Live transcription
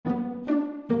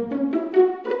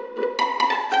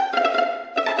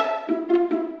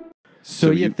So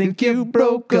you think you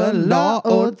broke a law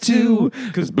or two,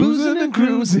 'cause boozing and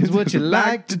cruising is what you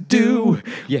like to do.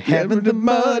 You're having the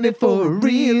money for a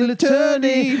real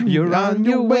attorney. You're on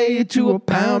your way to a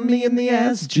pound me in the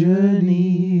ass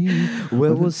journey.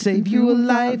 Well, we'll save you a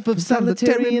life of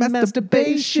solitary and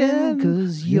masturbation,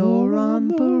 'cause you're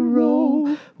on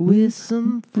parole with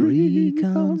some free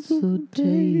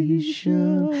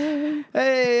consultation.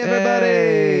 Hey, everybody.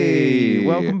 Hey.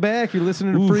 Welcome back. You're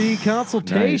listening to Free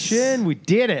Consultation. Nice. We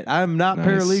did it. I'm not Nice.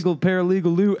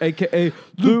 Paralegal Lou, a.k.a.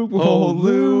 Loophole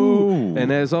Lou.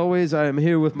 And as always, I am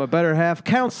here with my better half,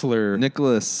 Counselor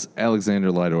Nicholas Alexander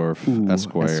Lydorf,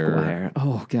 Esquire.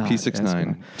 Oh, God.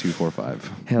 P69245.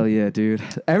 Hell yeah, dude.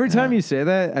 Every time you say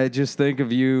that, I just think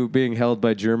of you being held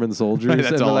by German soldiers. Right, that's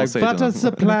and they're all I'll like, say to what them. is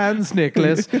the plans,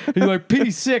 Nicholas? And you're like,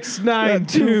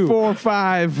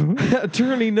 P69245.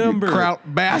 Attorney number. Kraut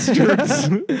bastards.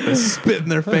 Spit in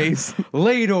their face.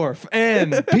 Laydorf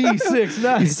and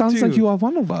P692. It sounds like you are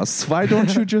one of us. Why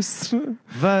don't you just...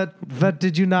 What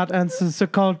did you not answer the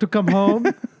call to come home?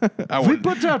 We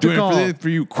put out the call. For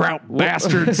you, Kraut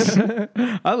bastards.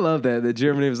 I love that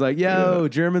Germany was like, yo,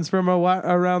 Germans from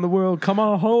around the world, come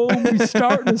on home. We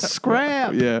starting to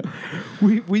scrap. Yeah.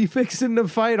 We fixing to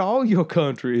fight all your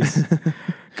countries.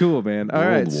 Cool, man. All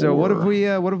right. World So what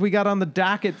War. have we got on the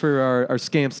docket for our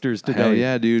scamsters today? Hell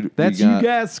yeah, dude. That's you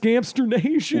guys, Scamster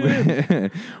Nation.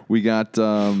 We got,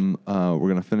 we're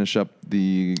going to finish up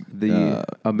the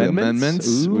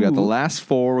amendments? We got the Ooh. last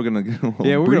four. We're going to do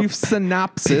a we're brief gonna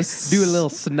synopsis. Do a little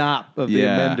snop of the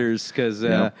Yeah. amenders because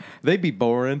Yep. they'd be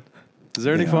boring. Is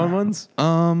there any They fun are. ones?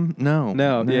 No.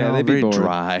 Yeah, they'd be very boring.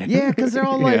 dry. Yeah, because they're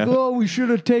all like, Yeah. oh, we should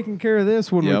have taken care of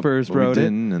this when we Yep, first but we wrote it.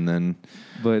 didn't, and then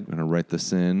But I'm going to write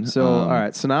this in. so, all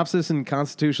right, synopsis and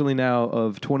constitutionally now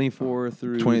of 24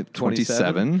 through 27.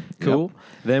 27. Cool.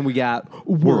 Then we got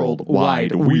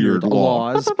Worldwide Weird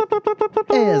Laws.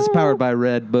 Is powered by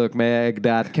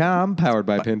redbookmag.com, powered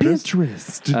by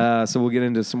Pinterest. So we'll get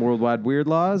into some Worldwide Weird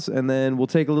Laws, and then we'll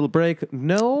take a little break.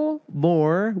 No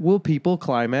more will people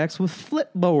climax with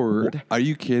Flipboard. Are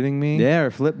you kidding me? Yeah, our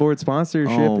Flipboard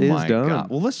sponsorship Oh is my done. God.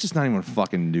 Well, let's just not even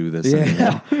fucking do this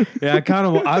anymore. Yeah, yeah.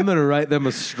 I'm gonna write them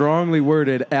a strongly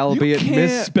worded, albeit can't-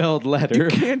 misspelled letter. You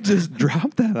can't just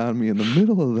drop that on me in the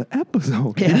middle of the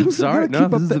episode. Yeah, I'm You sorry. gotta No,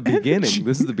 keep this up is the beginning. energy.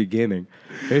 This is the beginning.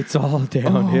 It's all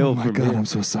downhill Oh my from God, here. I'm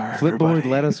so sorry. Flipboard everybody.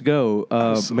 let us go,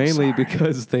 so mainly sorry.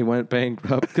 because they went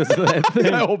bankrupt because of that thing.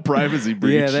 that whole privacy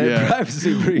breach. Yeah, that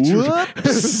privacy breach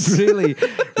Whoops.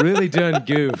 really done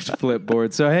goofed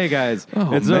Flipboard. So hey guys,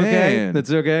 Oh, it's okay. man.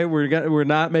 It's okay. We're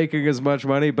not making as much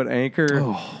money, but Anchor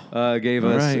gave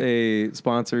us right. a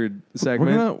sponsored We're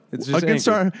segment. gonna, It's just against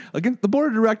Anchor. the board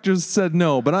of directors said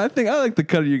no, but I like the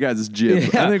cut of you guys'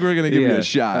 jib. I think we're gonna give it a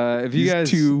shot. If you These guys-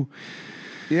 two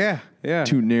Yeah.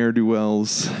 ne'er do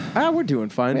wells. We're doing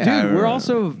fine. Yeah, Dude, we're we're-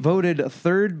 also voted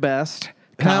third best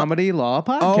comedy law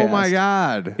podcast. Oh my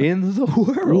God! In the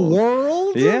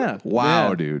world. Yeah. Wow,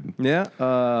 Yeah. dude.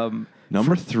 Yeah.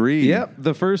 Number 3. Yep.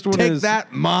 The first one Take is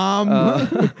that, Mom.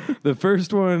 the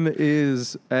first one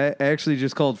is actually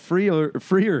just called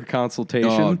freer consultation.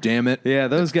 Oh, damn it. Yeah,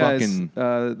 those It's guys,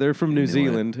 fucking- they're from New Anyway.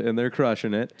 Zealand, and they're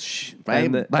crushing it.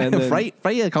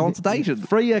 Free consultation.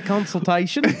 Freer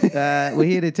consultation. We're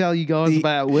here to tell you guys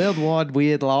about worldwide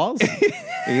weird laws.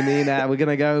 And then we're going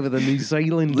to go over the New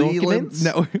Zealand documents.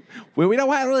 No, well, we don't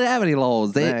really have any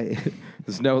laws.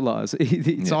 There's no laws.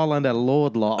 It's all under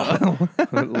Lord law.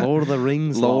 Lord of the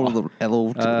Rings law. Lord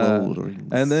of the Rings.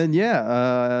 And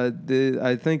then,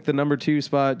 I think the number 2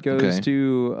 spot goes Okay.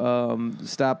 to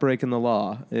Stop Breaking the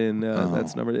Law. And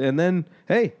that's number... And then,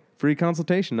 hey, free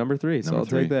consultation, number 3. So Number I'll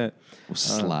take 3. that. We'll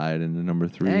slide into number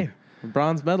 3. Hey,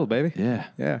 bronze medal, baby. Yeah.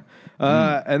 Yeah.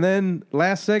 And then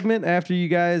last segment, after you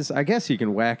guys... I guess you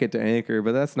can whack it to Anchor,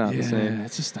 but that's not the same.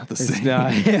 It's just not the It's same.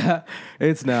 not. Yeah,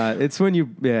 it's not. It's when you...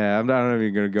 Yeah, I'm not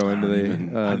even going to go into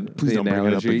Please the don't bring it up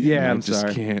analogy. again. Yeah, I I'm just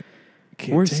sorry.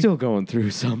 Can't We're take- still going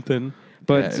through something.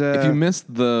 But if you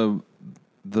missed the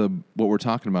what we're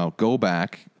talking about, go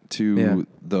back to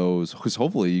those because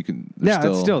hopefully you can.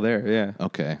 it's still there. Yeah,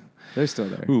 Okay. they're still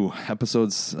there. Ooh,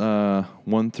 episodes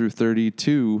 1 through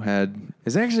 32 had.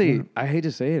 It's actually, I hate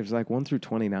to say it, it's like 1 through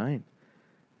 29.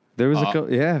 There was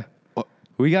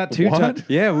we got 2 What? times.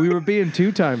 Yeah, we were being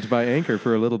 2 times by Anchor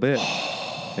for a little bit.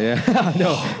 Yeah,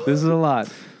 no, this is a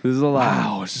lot.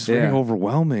 Wow, it's just very Yeah.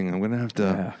 overwhelming. I'm gonna have to.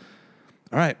 Yeah.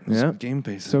 All right. Yeah. Game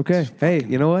pace. It's okay. Hey,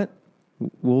 you know what?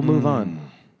 We'll move on.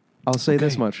 I'll say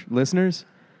this Okay. much. Listeners,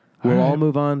 we'll all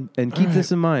move on. And keep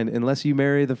this in mind. Unless you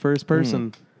marry the first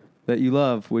person that you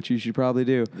love, which you should probably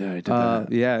do. Yeah, I did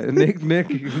that. Yeah, Nick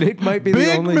might be the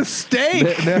Big only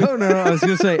mistake. No. I was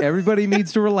gonna say everybody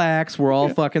needs to relax. We're all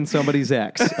fucking somebody's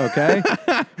ex, okay?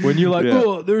 When you're like,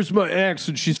 oh, there's my ex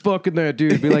and she's fucking that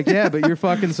dude, be like, yeah, but you're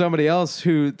fucking somebody else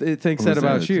who thinks that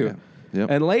about you. Yeah. Yep.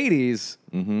 And ladies,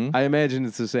 I imagine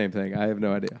it's the same thing. I have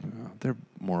no idea. They're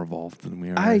more evolved than we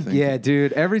are. I think. Yeah,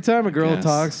 dude. Every time a girl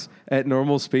talks at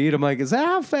normal speed, I'm like, is that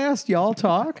how fast y'all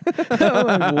talk?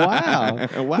 I'm like, wow.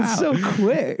 It's so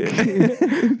quick.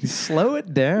 Slow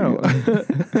it down.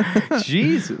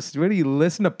 Jesus. What do you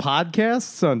listen to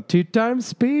podcasts on 2 times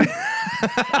speed?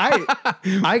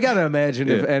 I gotta imagine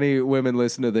if any women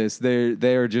listen to this,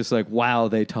 they're just like, wow,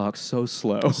 they talk so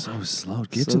slow. So slow.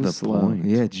 Get to the point.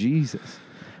 Yeah, Jesus.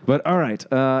 But all right.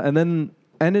 And then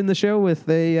ending the show with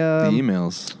the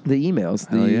emails. The emails.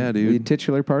 Hell yeah, dude. The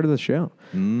titular part of the show.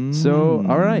 So,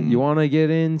 all right. You want to get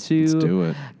into... Let's do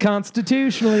it.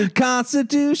 Constitutionally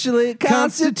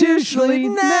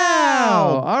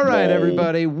now. All right,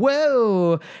 everybody.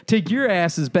 Whoa. Take your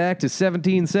asses back to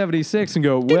 1776 and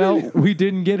go, well, we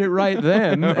didn't get it right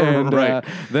then. And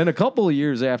then a couple of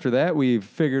years after that, we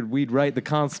figured we'd write the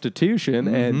Constitution.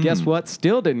 And guess what?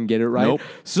 Still didn't get it right. Nope.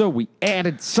 So we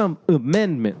added some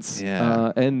amendments.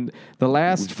 Yeah. And the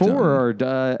last 4 are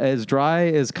as dry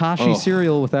as Kashi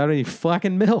cereal without any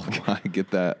fucking milk. I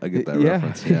get that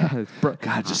reference. Yeah.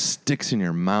 God, it just sticks in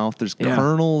your mouth. There's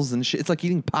kernels and shit. It's like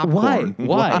eating popcorn.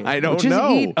 Why? I don't Just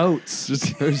know. eat oats.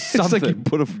 It's like you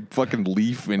put a fucking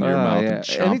leaf in your mouth and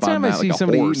chomp Anytime on I that see like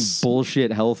somebody horse. eating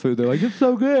bullshit health food, they're like, it's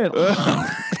so good.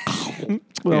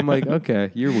 Well, I'm like, okay,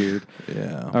 you're weird.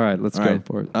 Yeah. All right, let's go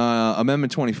for it.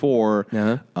 Amendment 24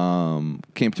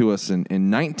 came to us in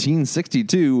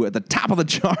 1962 at the top of the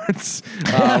charts,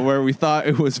 where we thought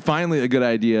it was finally a good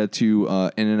idea to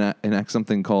enact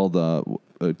something called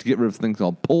to get rid of things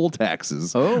called poll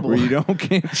taxes, where you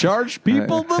can't charge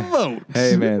people the vote.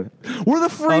 Hey, man. We're the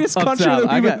freest country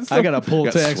that we've been. I got a poll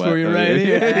tax for you right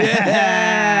here.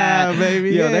 Yeah,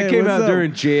 baby. Yo, that came out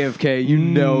during JFK. You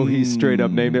know he straight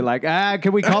up named it like,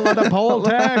 can we call it a poll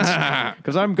tax?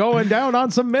 Because I'm going down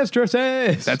on some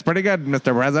mistresses. That's pretty good,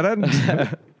 Mr. President.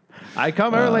 I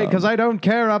come early because I don't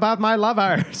care about my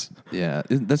lovers. Yeah,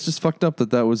 that's just fucked up.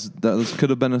 That could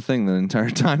have been a thing the entire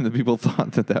time that people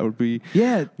thought that would be.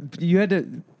 Yeah, you had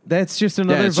to. That's just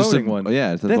another voting one.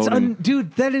 Yeah, it's voting.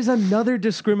 Dude, that is another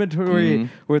discriminatory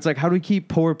where it's like, how do we keep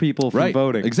poor people from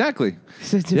voting? Exactly.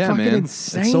 It's fucking man.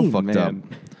 insane. It's so fucked up.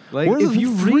 Like, we're the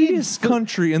freest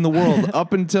country in the world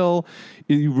up until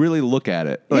you really look at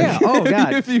it. Like, yeah. Oh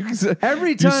God. If you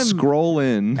scroll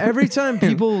in, every time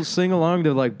people sing along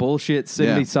to like bullshit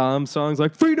Cindy Psalm songs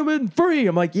like "Freedom and Free,"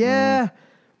 I'm like,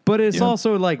 but it's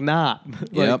also like not.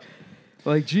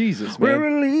 Like Jesus, man.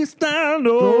 Well, at least I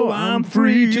know I'm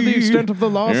free to the extent of the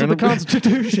laws of the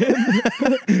Constitution.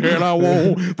 And I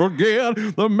won't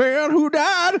forget the man who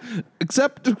died,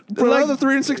 except for another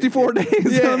 364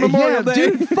 days on Memorial Day.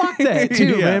 Dude, fuck that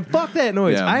too, man. Fuck that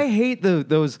noise. Yeah. I hate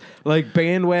those like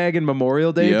bandwagon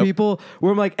Memorial Day people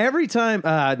where I'm like, every time,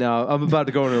 no, I'm about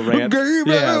to go on a rant.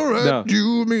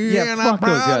 To me, and I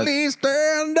proudly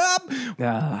stand up.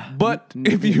 But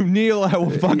if you kneel, I will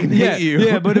fucking hit you.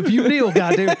 Yeah, but if you kneel,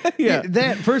 goddamn.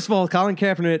 That first of all, Colin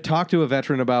Kaepernick talked to a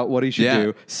veteran about what he should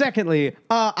do. Secondly,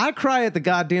 I cry at the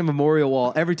goddamn memorial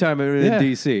wall every time I'm in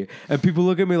DC, and people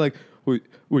look at me like,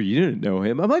 well, you didn't know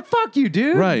him. I'm like, fuck you,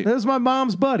 dude. Right. That was my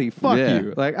mom's buddy. Fuck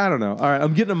you. Like, I don't know. All right,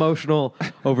 I'm getting emotional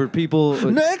over people.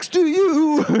 Next to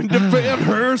you, defend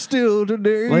her still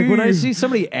today. Like, when I see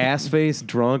somebody ass-face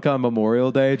drunk on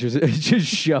Memorial Day, just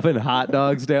shoving hot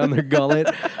dogs down their gullet,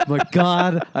 I'm like,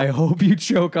 God, I hope you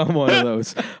choke on one of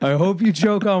those. I hope you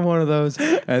choke on one of those,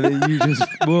 and then you just,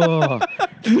 whoa.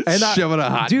 And shoving a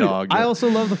hot dog. I also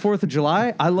love the 4th of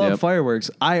July. I love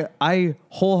fireworks. I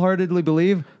wholeheartedly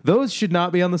believe those should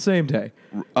not be on the same day.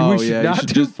 We should not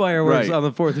do fireworks on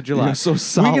the 4th of July. You're so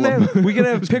solemn. We can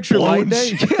have Picture Light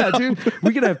Day. Yeah, dude.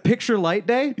 We can have Picture Light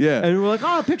Day. Yeah. And we're like,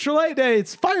 oh, Picture Light Day.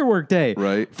 It's firework day.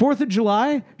 Right. 4th of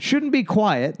July shouldn't be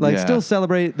quiet. Like, still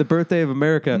celebrate the birthday of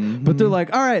America. But they're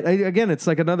like, all right, again, it's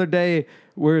like another day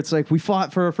where it's like we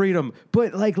fought for our freedom.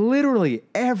 But like literally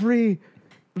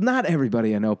not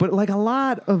everybody I know, but like a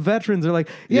lot of veterans are like,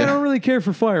 I don't really care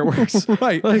for fireworks.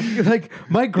 Right. Like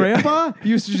my grandpa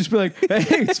used to just be like,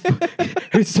 hey, it's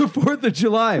the 4th of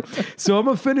July, so I'm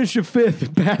going to finish a fifth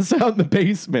and pass out in the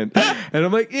basement. And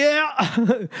I'm like,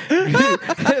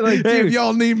 like, dude, if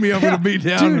y'all need me, I'm going to be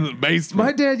down in the basement.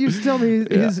 My dad used to tell me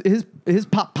his his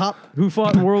pop who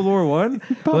fought in World War One,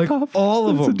 like all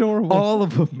of That's them, adorable. all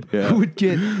of them Yeah. would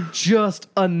get just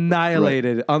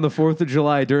annihilated on the 4th of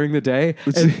July during the day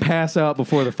and pass out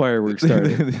before the fireworks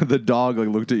started. The dog like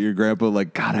looked at your grandpa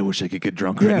like, God, I wish I could get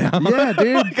drunk right now. Yeah,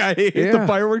 dude. Like, I hate the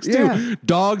fireworks too. Yeah.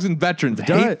 Dogs and veterans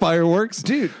hate fireworks.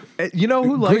 Dude, you know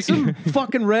who likes them?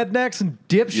 Fucking rednecks and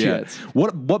dipshits.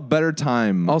 What better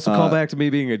time? Also, call back to me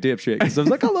being a dipshit because I was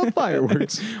like, I love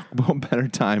fireworks. What better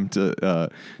time to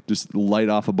just light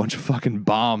off a bunch of fucking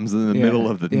bombs in the middle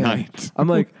of the night? I'm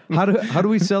like, how do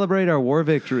we celebrate our war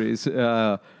victories?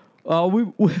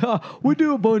 We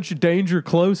do a bunch of danger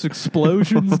close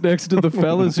explosions next to the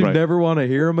fellas who Right. never want to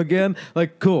hear them again.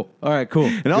 Like, cool. All right, cool.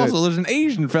 And also, there's an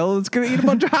Asian fella that's gonna eat a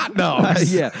bunch of hot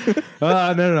dogs. yeah.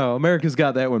 No. America's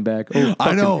got that one back. Oh,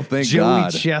 I know, fucking thank Joey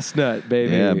God. Chestnut,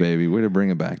 baby. Yeah, baby. Way to bring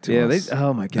it back to Yeah, us.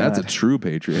 oh my God. That's a true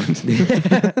patriot.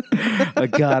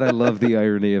 God, I love the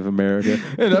irony of America.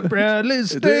 And I proudly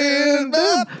stand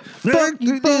up. Fuck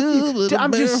you.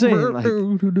 I'm just saying,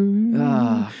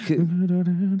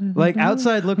 like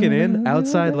outside looking in,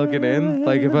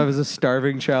 like if I was a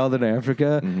starving child in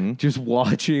Africa, just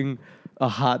watching a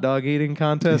hot dog eating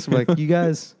contest, I'm like, you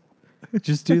guys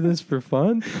just do this for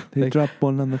fun? They dropped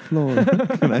one on the floor.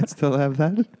 Can I still have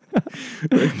that?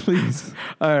 Like, please.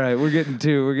 All right, we're getting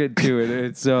to it.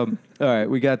 It's all right.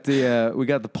 We got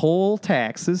the poll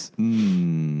taxes.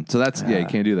 So that's you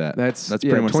can't do that. That's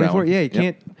pretty much 24. that one. Yeah, you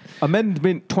can't.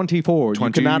 Amendment 24.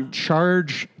 20 You cannot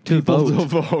charge to People vote.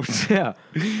 to vote. Yeah.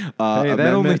 Hey,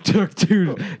 that only took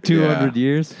 200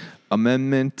 years.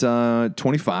 Amendment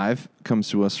 25 comes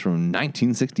to us from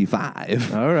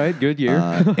 1965. All right, good year.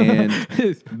 And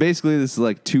basically, this is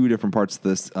like two different parts of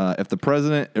this. If the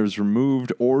president is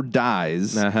removed or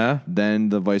dies, then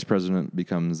the vice president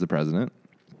becomes the president.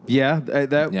 Yeah, I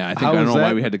don't know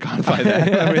why we had to codify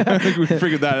that. I think we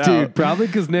figured that out. Dude, probably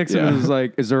because Nixon was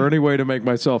like, is there any way to make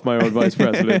myself my own vice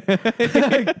president?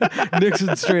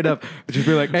 Nixon straight up would just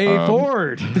be like, hey,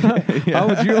 Ford, how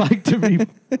would you like to be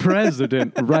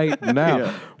president right now?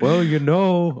 Yeah.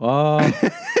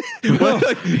 Well,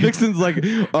 Nixon's like,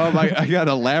 I got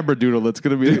a Labradoodle that's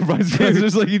going to be the vice president.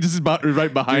 It's like he just about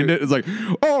right behind it. It's like,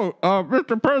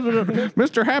 Mr. President,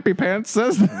 Mr. Happy Pants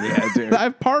says, dude.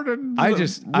 I've pardoned. I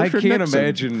can't Nixon.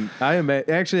 imagine.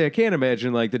 I can't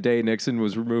imagine like the day Nixon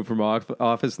was removed from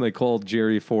office and they called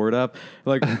Jerry Ford up,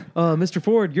 like, Mr.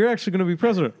 Ford, you're actually going to be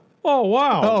president. Oh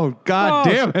wow! Oh God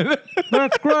damn it!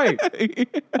 That's great.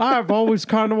 I've always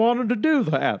kind of wanted to do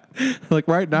that. Like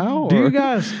right now? Do you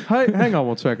guys? Hey, hang on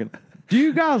one second. Do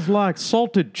you guys like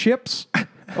salted chips?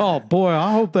 Oh boy,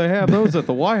 I hope they have those at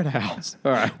the White House.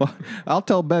 All right. Well, I'll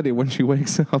tell Betty when she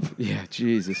wakes up. Yeah,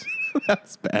 Jesus.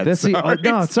 That's bad. That's Sorry.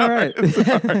 it's all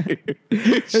right.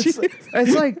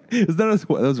 It's like Is that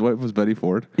his wife was Betty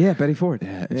Ford? yeah, Betty Ford.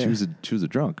 Yeah, she was a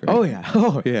drunk. Right? Oh yeah.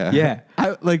 Oh yeah, yeah.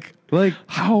 I, like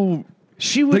how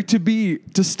she would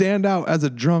to stand out as a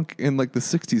drunk in like the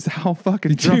 60s. How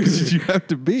fucking drunk did you have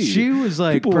to be? She was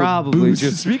like People were probably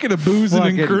just speaking of boozing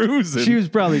and fucking- cruising. She was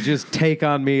probably just take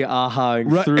on me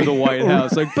ahaing through the White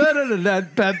House like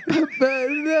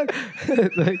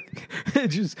like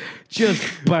just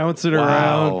bouncing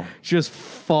around, just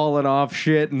falling off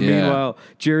shit. And meanwhile,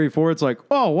 Jerry Ford's like,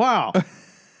 oh wow,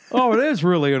 oh it is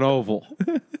really an oval.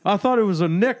 I thought it was a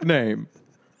nickname.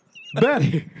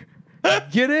 Betty,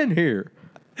 get in here.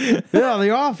 Yeah,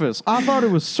 the office. I thought it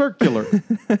was circular.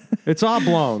 It's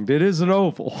oblong. It is an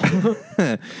oval.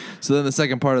 So then the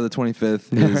second part of the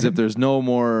 25th is if there's no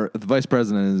more, if the vice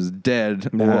president is dead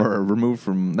or removed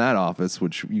from that office,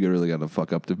 which you really got to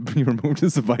fuck up to be removed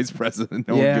as the vice president.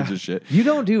 No one gives a shit. You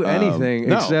don't do anything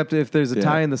no. except if there's a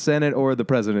tie in the Senate or the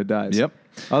president dies. Yep.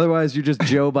 Otherwise, you're just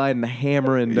Joe Biden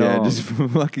hammering Yeah, down. just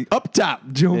fucking up top,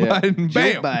 Joe Biden, Joe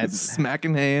bam, Biden.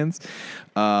 smacking hands.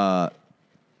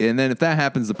 And then if that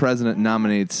happens, the president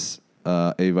nominates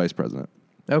a vice president.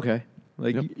 Okay.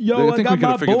 Like, Yep. yo, I think got we could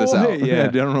my have figured this boy. out. Yeah. I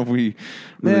don't know if we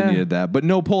really needed that, but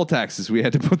no poll taxes. We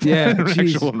had to put that in an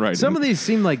geez. actual writing. Some of these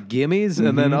seem like gimmies,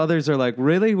 and then others are like,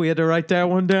 really? We had to write that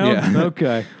one down? Yeah.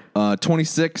 Okay.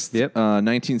 26th,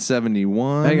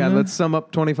 1971. Hang on, let's sum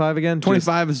up 25 again.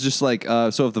 25 is just like,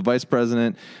 so if the vice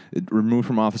president removed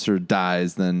from office or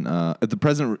dies, then if the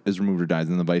president is removed or dies,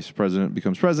 then the vice president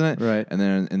becomes president. Right. And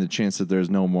then in the chance that there's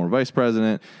no more vice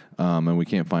president and we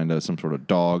can't find some sort of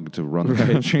dog to run the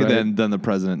country, then the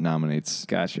president nominates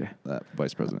Gotcha. that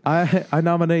vice president. I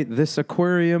nominate this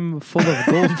aquarium full of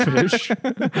goldfish.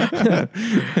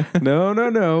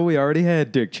 No. We already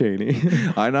had Dick Cheney.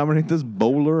 I nominate this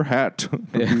bowler hat to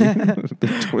be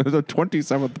the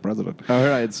 27th president. All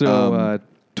right. So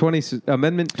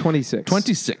Amendment 26.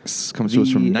 26 comes to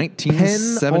us from The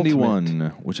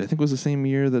 1971, which I think was the same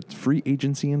year that free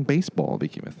agency in baseball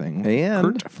became a thing. And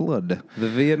Kurt Flood. The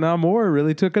Vietnam War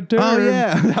really took a turn. Oh,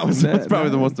 yeah. That's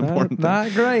probably the most important thing.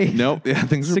 Not great. Nope. Yeah,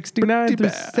 things are 69 pretty through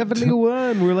bad.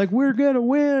 71. We're like, we're going to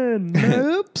win.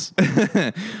 Oops.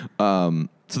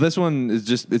 So this one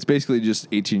is it's basically just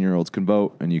 18-year-olds can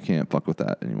vote, and you can't fuck with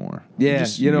that anymore. Yeah,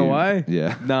 you know why?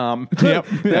 Yeah. Nom. Yep.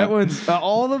 That one's,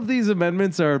 all of these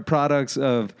amendments are products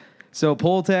of, so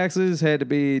poll taxes had to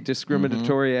be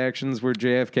discriminatory actions where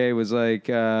JFK was like,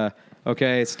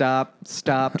 okay, stop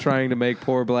trying to make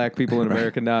poor black people in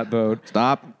America not vote.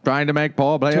 Stop trying to make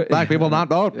poor black people not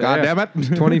vote. God damn it.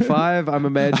 25, I'm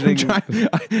imagining.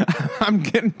 I'm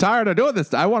getting tired of doing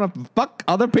this. I want to fuck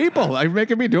other people. They're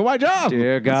making me do my job.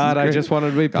 Dear God, I just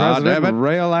wanted to be God president. damn it.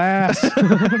 Real ass.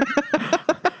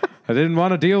 I didn't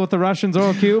want to deal with the Russians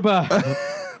or Cuba.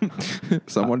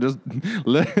 Someone just,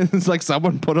 it's like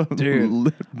someone put a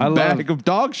bag of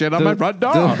dog shit on my front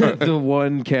door. The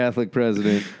one Catholic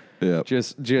president. Yeah.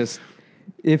 Just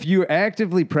if you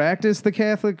actively practice the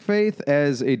Catholic faith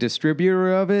as a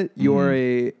distributor of it, you're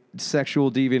a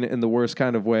sexual deviant in the worst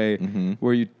kind of way,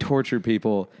 where you torture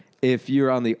people. If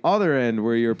you're on the other end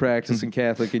where you're practicing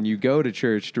Catholic and you go to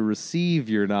church to receive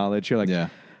your knowledge, you're like,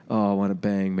 oh, I want to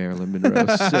bang Marilyn Monroe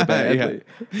so badly.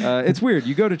 It's weird.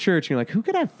 You go to church and you're like, who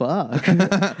could I fuck?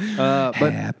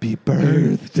 But Happy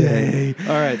birthday.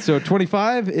 all right, so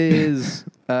 25 is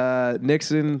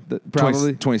Nixon,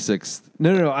 probably. 26th.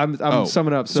 No, I'm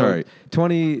summing up. So sorry.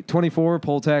 24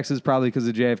 poll taxes probably because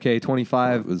of JFK.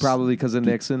 25 probably because of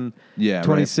Nixon. Yeah,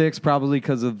 26 probably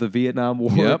because of the Vietnam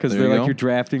War, because there they're you like, go. you're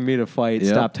drafting me to fight.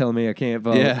 Yep. Stop telling me I can't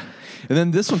vote. Yeah. And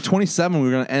then this one, 27, we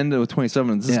were going to end it with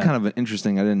 27. This is kind of an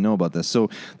interesting, I didn't know about this. So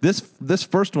this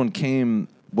first one came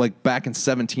like back in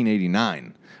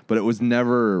 1789. But it was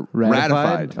never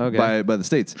ratified by the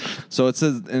states. So it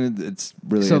says, and it's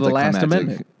really so the last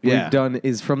amendment we've done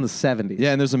is from the 70s.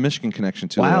 Yeah, and there's a Michigan connection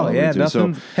too. Wow, yeah,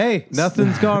 Too.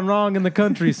 nothing's gone wrong in the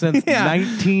country since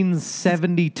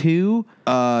 1972.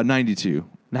 92.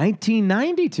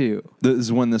 1992. This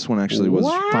is when this one actually was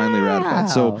finally ratified.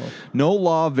 So, no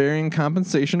law varying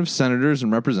compensation of senators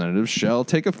and representatives shall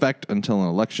take effect until an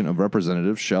election of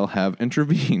representatives shall have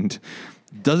intervened.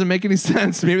 Doesn't make any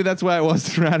sense. Maybe that's why it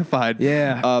wasn't ratified.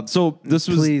 Yeah. So this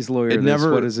was. Please, lawyer.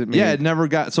 What does it mean? Yeah, it never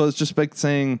got. So it's just like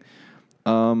saying.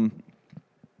 I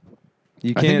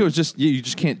think it was just you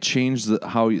just can't change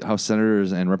how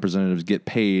senators and representatives get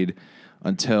paid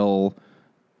until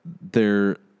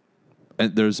there's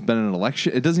been an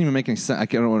election. It doesn't even make any sense. I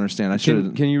don't understand.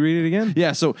 Can you read it again?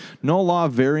 Yeah. So no law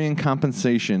varying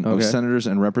compensation of senators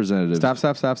and representatives.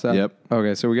 Stop. Yep.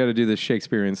 Okay, so we got to do this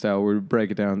Shakespearean style. We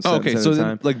break it down. Okay, so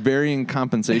time. like varying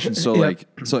compensation. So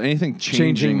so anything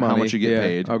changing how money. much you get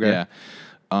paid. Okay. Yeah.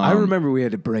 I remember we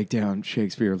had to break down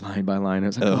Shakespeare line by line. I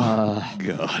was like,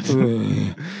 God.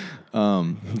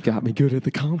 Got me good at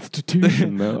the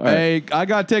Constitution, though. Hey, I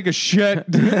gotta take a shit.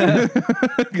 I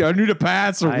need to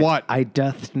pass or what? I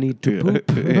doth need to poop.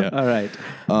 All right.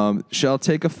 Shall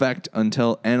take effect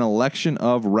until an election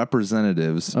of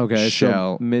representatives. Okay.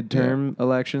 Shall so midterm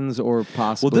elections or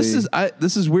possibly. Well,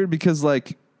 this is weird because I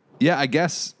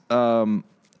guess. So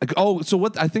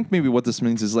what I think maybe what this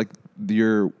means is like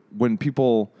when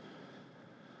people.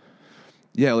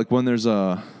 Yeah, like when there's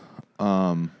a.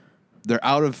 They're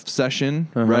out of session,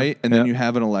 right? And then you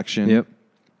have an election. Yep.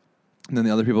 And then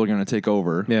the other people are going to take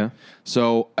over. Yeah.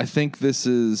 So I think this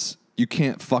is you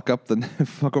can't fuck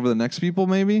over the next people.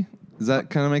 Maybe does that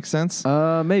kind of make sense?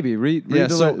 Maybe read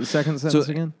the second sentence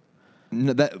again.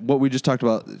 That what we just talked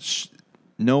about.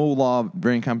 No law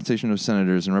varying compensation of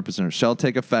senators and representatives shall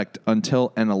take effect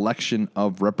until an election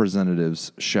of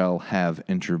representatives shall have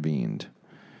intervened.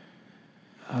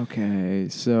 Okay.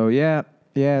 So yeah.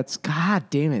 Yeah, it's God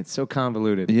damn it, it's so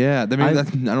convoluted. Yeah, I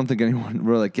don't think anyone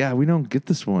we're like, we don't get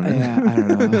this one. Yeah, I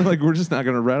don't know. Like we're just not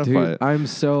going to ratify it. I'm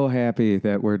so happy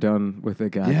that we're done with the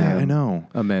goddamn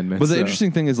amendment. But the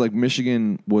interesting thing is, like,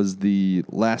 Michigan was the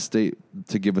last state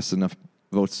to give us enough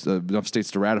votes, enough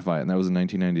states to ratify it, and that was in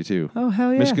 1992. Oh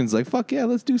hell yeah! Michigan's like, fuck yeah,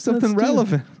 let's do something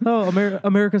relevant.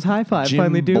 America's high five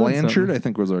finally doing Blanchard, something. I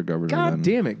think, was our governor. God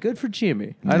damn it, good for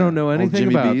Jimmy. I don't know anything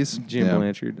Jimmy about B's. Jim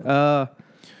Blanchard.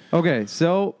 Okay,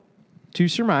 so to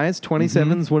surmise,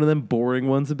 27 is one of them boring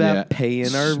ones about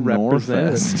paying our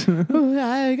representatives.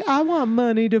 I want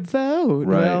money to vote.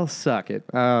 Right. Well, suck it.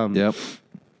 Yep.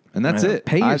 And that's it.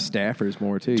 Pay your staffers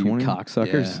more, too, you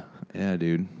cocksuckers. Yeah,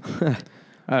 dude.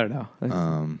 I don't know.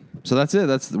 So that's it.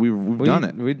 We've done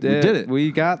it. We did it.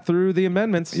 We got through the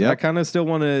amendments. Yep. I kind of still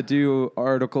want to do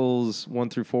Articles 1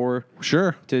 through 4.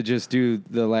 Sure. To just do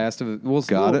the last of it.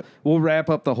 We'll wrap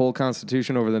up the whole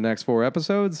Constitution over the next 4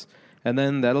 episodes, and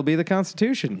then that'll be the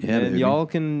Constitution. Yeah, and baby. y'all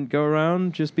can go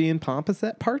around just being pompous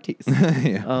at parties.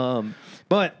 Yeah.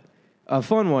 But a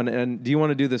fun one. And do you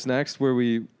want to do this next, where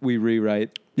we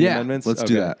rewrite the amendments? Let's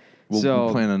do that.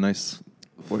 We'll plan a nice,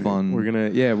 fun. We're gonna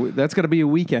that's gonna be a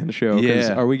weekend show. 'Cause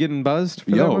Yeah. Are we getting buzzed?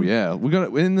 For that one? Yeah. We're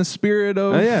gonna in the spirit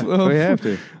of. Oh yeah, of- we have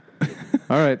to.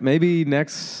 All right, maybe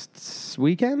next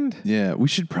weekend. Yeah, we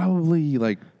should probably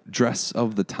like dress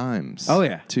of the times. Oh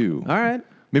yeah, too. All right.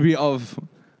 Maybe of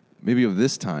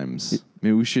this times.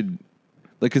 Maybe we should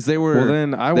like because they were. Well,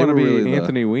 then I want to be really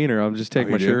Anthony Weiner. I'll just take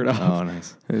my you do? shirt off. Oh,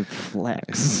 nice.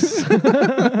 Flex.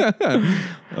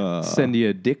 Send you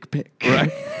a dick pic.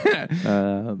 Right.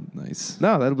 Nice.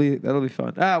 No, that'll be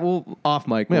fun. We'll off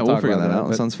mic. Yeah, we'll talk figure about that out.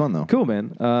 but- Sounds fun though. Cool,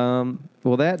 man.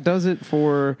 Well, that does it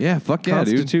for Fuck yeah,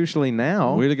 dude. Constitutionally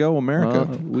Now. Way to go, America.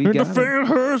 We got it.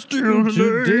 her still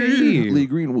today. Lee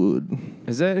Greenwood.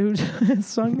 Is that who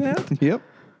sung that? Yep.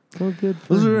 Well, good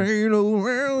for him. All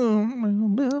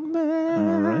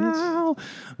right.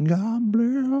 God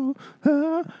bless.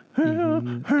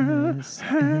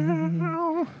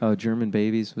 Oh, German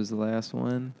Babies was the last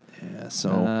one. Yeah, so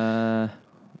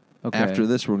Okay. after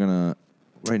this, we're gonna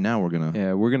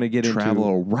get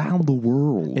travel around the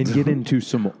world and get into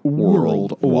some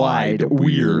worldwide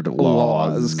weird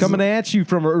laws. Coming at you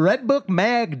from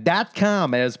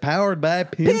redbookmag.com as powered by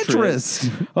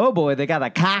Pinterest. Oh boy, they got a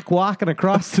cock walking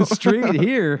across the street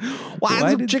here.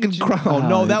 Why is the chicken cry? Oh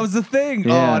no, that was the thing.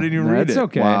 Yeah, I didn't even read it. It's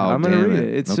okay. Wow, I'm going to damn read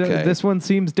it. It's okay. this one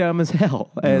seems dumb as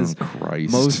hell, as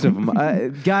Christ. most of them.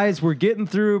 Guys, we're getting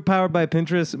through Powered by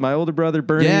Pinterest. My older brother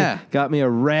Bernie got me a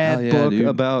rad Hell yeah, book dude.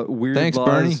 about weird Thanks,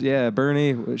 laws. Bernie. Yeah,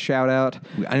 Bernie, shout out.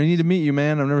 I need to meet you,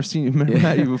 man. I've never seen you,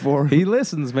 met you before. He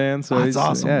listens, man. So That's he's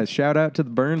awesome. Yeah, shout out to the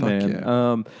Burn Fuck man.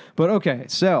 yeah. But okay,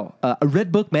 so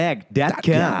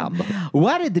redbookmag.com.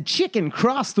 Why did the chicken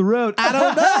cross the road?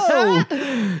 I don't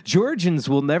know. Georgians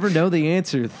will never know the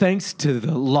answer thanks to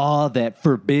the law that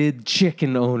forbid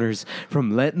chicken owners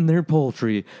from letting their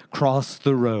poultry cross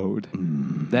the road.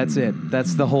 That's it.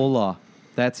 That's the whole law.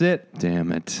 That's it.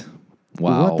 Damn it.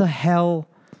 Wow. What the hell?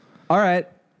 All right.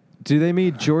 Do they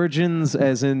mean Georgians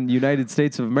as in United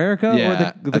States of America Yeah, or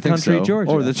the I think country so.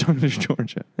 Georgia? Or the country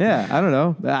Georgia. Yeah, I don't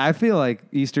know. I feel like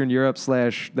Eastern Europe /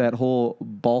 that whole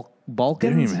Balkans. They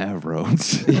don't even have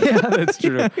roads. Yeah, that's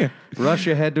true.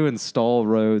 Russia had to install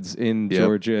roads in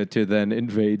Georgia to then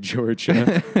invade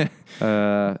Georgia.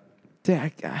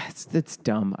 It's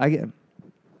dumb. I'm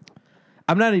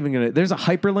not even going to... There's a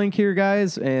hyperlink here,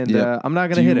 guys, and I'm not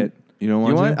going to hit it. You don't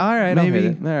want to? All right, Maybe. I'll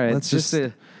hit it. All right. Let's just...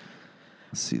 Let's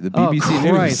see, the Oh, BBC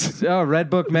Christ. News. Oh, Red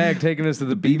Book Mag taking us to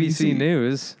the BBC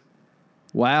News.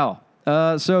 Wow.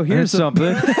 So here's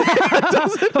something.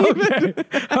 Okay.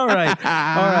 All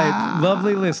right.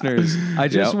 Lovely listeners. I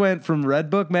just went from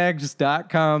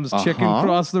redbookmags.com's Chicken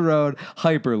Cross the Road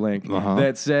hyperlink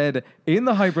that said in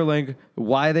the hyperlink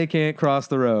why they can't cross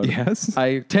the road. Yes.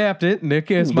 I tapped it.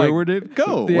 Nick as my... Where would it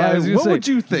go? Yeah, I was gonna what say, would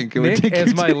you think it would Nick take as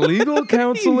you my to? legal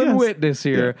counsel and Yes. witness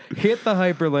here hit the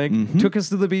hyperlink, took us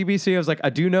to the BBC. I was like,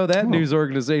 I do know that news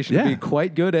organization to be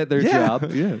quite good at their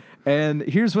job. Yeah. And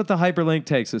here's what the hyperlink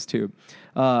takes us to.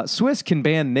 Swiss can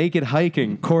ban naked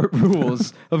hiking. Court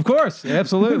rules. Of course.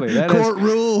 Absolutely. That Court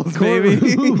rules, Court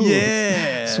baby. rules.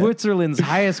 Yeah. Switzerland's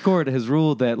highest court has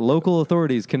ruled that local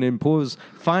authorities can impose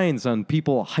fines on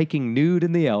people hiking nude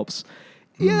in the Alps.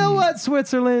 You know what,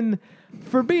 Switzerland?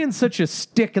 For being such a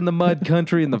stick in the mud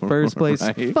country in the first place,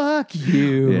 Right. fuck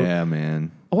you. Yeah,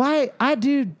 man. Why? I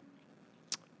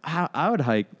would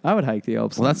hike. I would hike the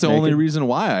Alps. Well, that's the only reason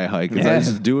why I hike. Is I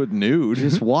just do it nude.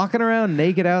 Just walking around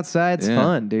naked outside's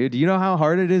fun, dude. You know how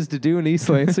hard it is to do in East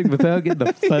Lansing without getting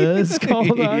the fuzz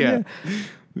called on you?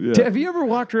 Yeah. Have you ever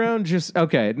walked around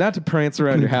not to prance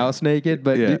around your house naked,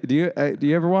 but do you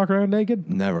ever walk around naked?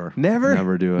 Never. Never?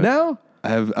 Never do it. No?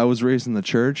 I was raised in the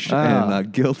church,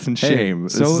 and guilt and shame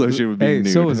associated with being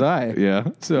nude. So was I. Yeah.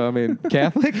 So, I mean,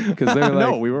 Catholic? Because they were like,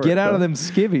 No, we weren't, get out of though. them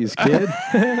skivvies, kid.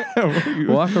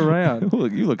 Walk around.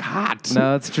 You look hot.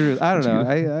 No, it's true. I don't know.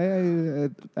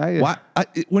 Why?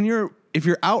 If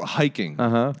you're out hiking,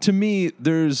 to me,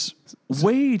 there's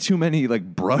way too many like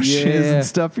brushes and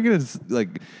stuff. You're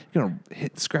gonna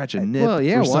scratch a nip. Well,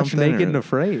 yeah, or watch something, Naked or- and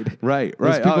Afraid. Right.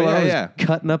 Those people are always yeah.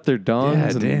 cutting up their dongs. Yeah,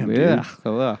 and, damn, yeah.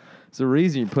 dude. There's a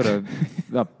reason you put a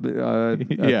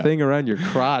Yeah. thing around your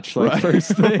crotch like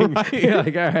first thing. You're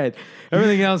like, all right,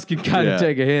 everything else can kind of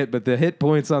take a hit, but the hit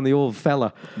points on the old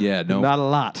fella. Yeah, no. Not a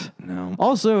lot. No.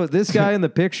 Also, this guy in the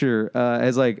picture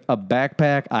has like a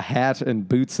backpack, a hat, and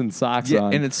boots and socks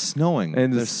on. And it's snowing.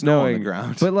 And There's it's snow on snowing. the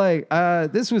ground. But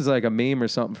like, this was like a meme or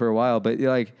something for a while, but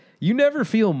like, you never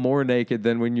feel more naked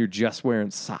than when you're just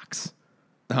wearing socks.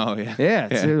 Oh, yeah. Yeah,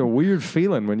 it's a weird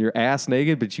feeling when you're ass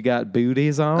naked, but you got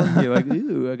booties on. You're like,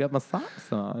 ooh, I got my socks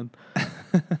on.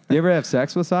 You ever have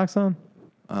sex with socks on?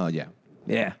 Yeah.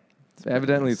 Yeah.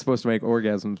 Evidently, it's supposed to make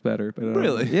orgasms better. But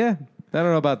Really? Yeah. I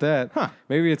don't know about that. Huh.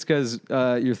 Maybe it's because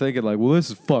you're thinking like, well, this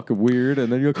is fucking weird. And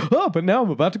then you're like, oh, but now I'm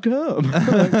about to come.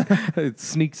 It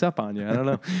sneaks up on you. I don't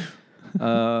know.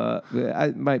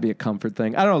 It might be a comfort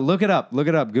thing. I don't know. Look it up. Look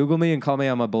it up. Google me and call me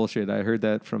on my bullshit. I heard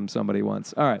that from somebody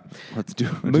once. All right. Let's do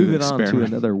Moving on to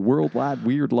another worldwide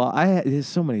weird law. There's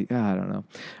so many. I don't know.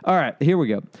 All right. Here we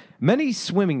go. Many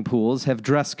swimming pools have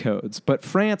dress codes, but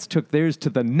France took theirs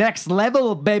to the next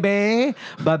level, baby,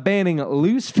 by banning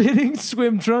loose-fitting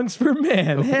swim trunks for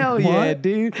men. Hell yeah,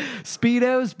 dude.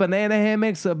 Speedos, banana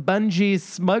hammocks, bungee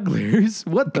smugglers.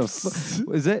 What the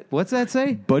fuck? Is it? What's that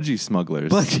say? Budgie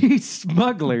smugglers. Budgie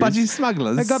smugglers. Budgie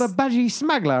smugglers. I got a budgie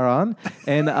smuggler on.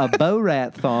 And bow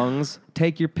rat thongs.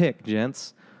 Take your pick,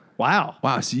 gents. Wow.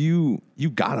 Wow, so you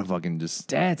gotta fucking just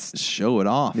That's show it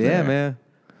off. yeah, there. man.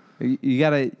 You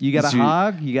gotta So you-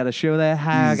 hog. You gotta show that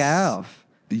hog off.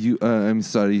 I'm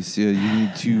sorry, sir. You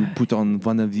need to put on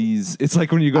one of these. It's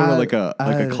like when you go to like a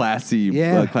classy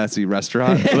classy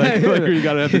restaurant, like where you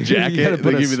gotta have the jacket. You gotta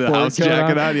put They a give you the sport house coat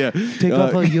jacket on. on. Yeah, Take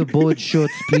off all your board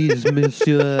shorts, please,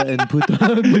 monsieur, and put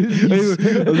on these.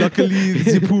 Luckily,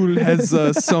 the pool has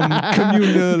some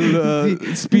communal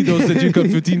speedos that you can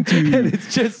fit And into.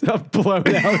 it's just a blown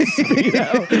out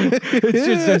Speedo. It's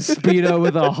just a Speedo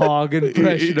with a hog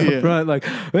impression up front. Like,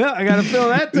 well, I gotta fill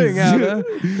that thing out. Huh?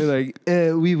 They're like,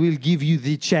 we will give you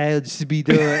the child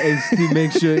Speedo as to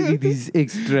make sure it is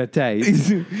extra tight.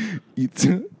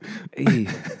 Hey.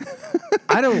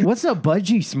 What's a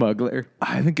budgie smuggler?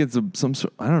 I think it's some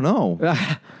sort. I don't know.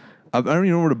 I don't even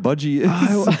know what a budgie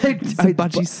is. It's a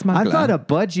budgie smuggler. I thought a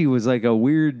budgie was like a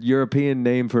weird European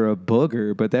name for a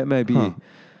booger, but that might be. Huh.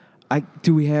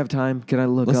 Do we have time? Can I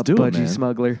look Let's up do it, budgie man.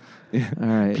 smuggler? Yeah. All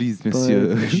right, Please,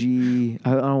 monsieur. Budgie.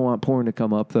 I don't want porn to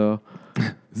come up though.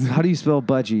 How do you spell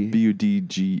budgie?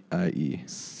 Budgie.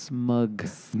 Smuggler.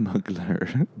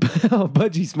 Smuggler.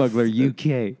 Budgie smuggler,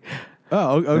 UK.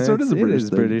 Oh, so it is a British. It is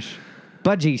thing. British.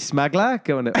 Budgie smuggler,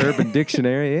 going to Urban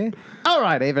Dictionary. Yeah. All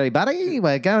right, everybody,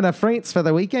 we're going to France for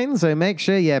the weekend, so make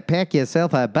sure you pack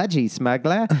yourself a budgie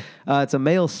smuggler. It's a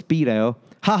male Speedo.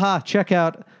 Haha, check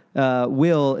out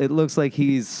Will. It looks like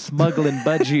he's smuggling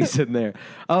budgies in there.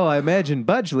 Oh, I imagine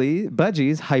budgies,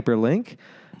 hyperlink.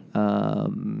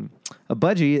 A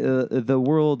budgie, the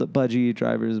world budgie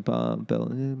driver's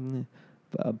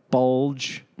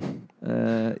bulge.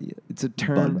 It's a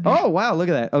term. Budge. Oh, wow, look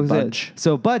at that. Oh, Budge.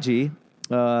 So budgie,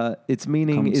 its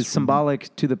meaning Comes is from-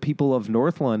 symbolic to the people of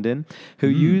North London who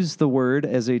use the word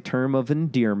as a term of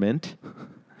endearment.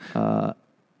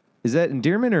 Is that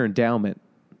endearment or endowment?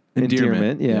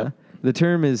 Endearment, yeah. yeah. The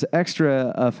term is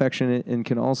extra affectionate and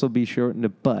can also be shortened to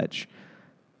budge.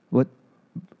 What?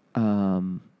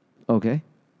 Okay.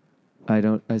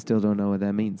 I still don't know what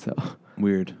that means, though.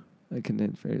 Weird. I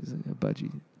can phrase a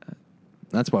budgie.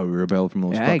 That's why we rebelled from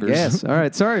those I fuckers. guess. All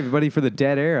right. Sorry, everybody, for the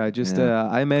dead air. I just, Yeah.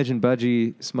 I imagine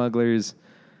budgie smugglers.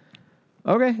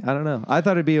 Okay. I don't know. I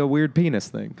thought it'd be a weird penis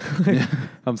thing.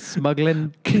 I'm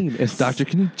smuggling penis. Doctor,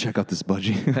 can you check out this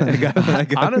budgie?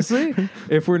 Honestly,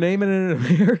 if we're naming it in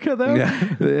America,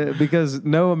 though, because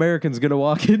no American's going to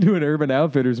walk into an Urban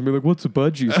Outfitters and be like, what's a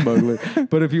budgie smuggler?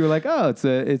 But if you were like, oh,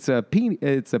 it's a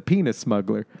penis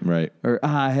smuggler. Right. Or,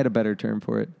 I had a better term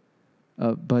for it.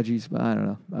 Budgies, I don't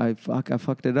know. I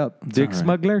fucked it up. Dick all right.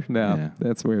 smuggler? No, Yeah.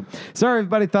 that's weird. Sorry,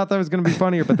 everybody thought that was going to be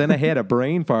funnier, but then I had a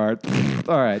brain fart.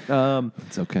 All right.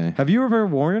 It's okay. Have you ever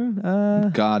worn?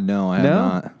 God, no, I have No?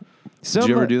 not. Did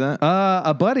you ever do that?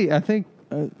 A buddy, I think.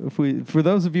 For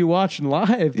those of you watching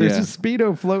live, there's Yeah. a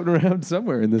Speedo floating around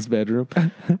somewhere in this bedroom.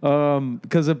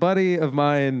 Because a buddy of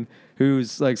mine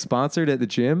who's like sponsored at the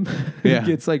gym Yeah.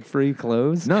 gets like free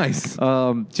clothes. Nice.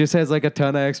 Just has like a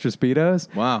ton of extra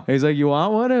Speedos. Wow. And he's like, you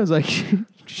want one? I was like,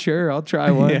 sure, I'll try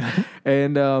one. Yeah.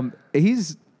 And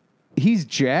he's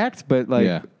jacked, but like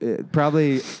Yeah.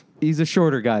 probably he's a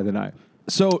shorter guy than I.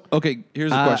 So, okay,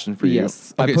 here's a question for you.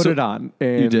 Yes, Okay, I put so it on.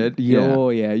 And you did? Oh,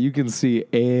 yeah. You can see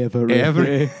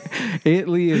everything. It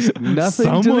leaves nothing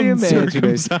to the Someone imagination.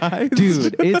 circumcised?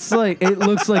 Dude, it's like, it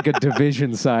looks like a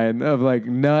division sign of like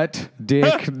nut,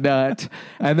 dick, nut.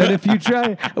 And then if you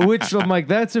try, which I'm like,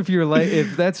 that's if you're like,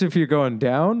 if you're going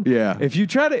down. Yeah. If you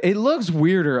try to, it looks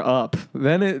weirder up.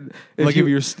 Then it, Like if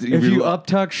you're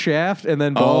uptuck shaft and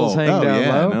then balls hang down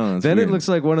yeah, low, no, that's then weird. it looks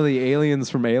like one of the aliens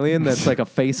from Alien that's like a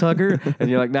face hugger. And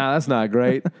you're like, nah, that's not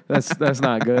great. That's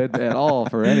not good at all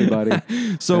for anybody.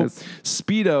 So That's-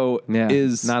 Speedo Yeah,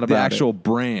 is not the about actual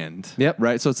brand. Yep.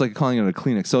 Right? So it's like calling it a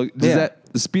Kleenex. So does Yeah. that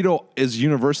the Speedo is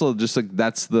universal, just like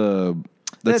that's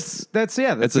that's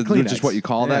the Kleenex. just what you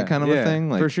call that kind of a thing?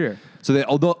 Like, for sure. So they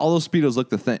although all those Speedos look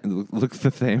the same. Look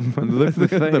the thing.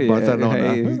 the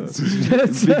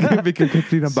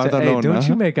Barcelona. Hey, don't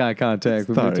you make eye contact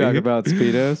when we Sorry. talk about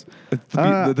Speedos.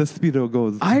 the Speedo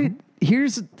goes.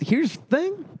 Here's the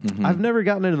thing. I've never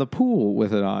gotten into the pool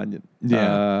with it on.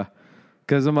 Yeah.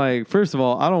 Because I'm like, first of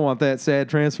all, I don't want that sad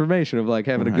transformation of like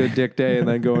having a good dick day and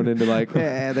then going into like,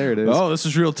 there it is. Oh, this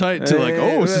is real tight. To like,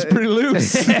 oh, this is pretty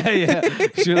loose. yeah.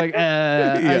 She's like,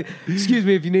 excuse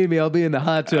me if you need me. I'll be in the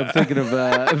hot tub thinking of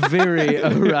very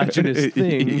erogenous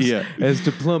things Yeah. as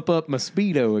to plump up my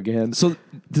Speedo again. So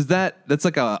does that's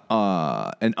like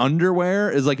a an underwear?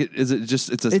 Is it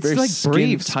just it's a It's very like skin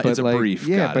briefs. tight. But It's a like, brief.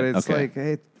 Yeah, Got but it. it's Okay. like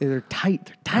they're tight.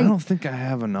 They're I tight. don't think I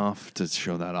have enough to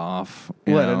show that off.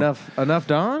 you What, know? enough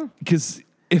dong? Because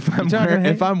if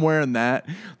talking I'm wearing that,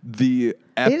 the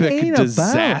ain't epic about-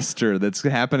 disaster that's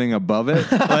happening above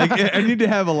it, like I need to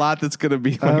have a lot that's going to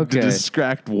be like to Okay.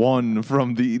 distract one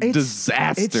from the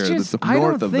disaster It's just, that's I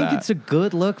north don't of think that. it's a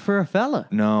good look for a fella.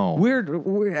 No.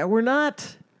 We're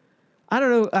not. I don't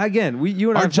know. Again, you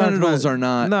and I Our have talked genitals about- are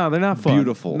not No, they're not fun.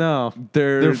 beautiful. No,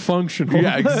 They're functional.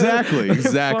 Yeah, exactly, They're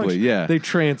exactly, function- yeah. They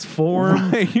transform.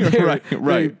 Right, They're-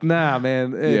 right. Nah,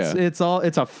 man. It's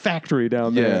a factory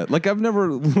down Yeah, there. like I've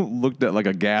never looked at like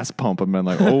a gas pump and been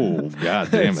like, oh god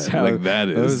damn That's it, how- like that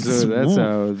is. That's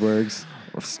how it works.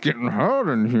 It's getting hot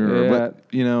in here, Yeah. but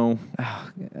you know,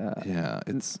 yeah,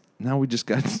 it's now we just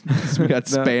got we got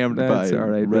spammed by That's all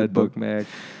right, Red Book Mag.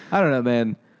 I don't know,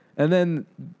 man. And then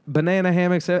banana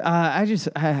hammocks.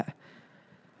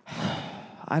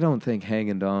 I don't think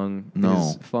hanging dong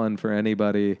is fun for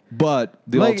anybody. But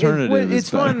the Like, alternative is it's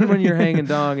fun better. when you're hanging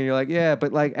dong and you're like, yeah,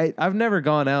 but like I've never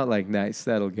gone out like, nice,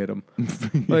 that'll get them.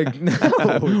 Like, no,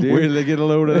 dude. Where do they get a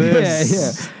load of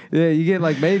this? Yeah. You get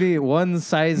like maybe one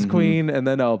size queen and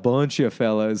then a bunch of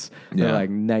fellas. They're Yeah. like,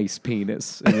 nice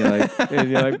penis, and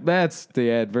you're like, that's the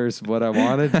adverse of what I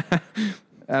wanted. I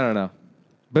don't know.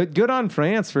 But good on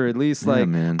France for at least like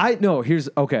man.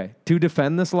 to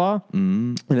defend this law,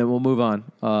 and then we'll move on.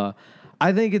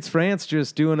 I think it's France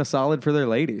just doing a solid for their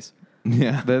ladies.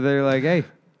 Yeah. They're like, hey,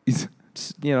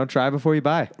 try before you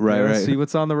buy. Right. See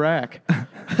what's on the rack.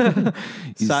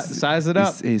 Size it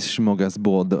up. It's a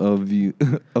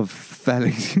smorgasbord of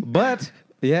phallic. But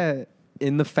yeah,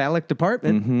 in the phallic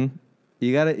department,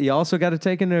 you also got to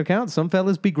take into account some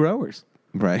fellas be growers.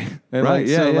 Right. And right. like,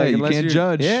 so, Yeah. like, You unless can't you're-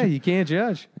 judge. Yeah, you can't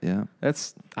judge. Yeah.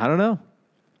 That's I don't know.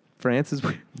 France is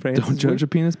Don't judge a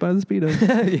penis by the speedo.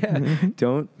 Yeah.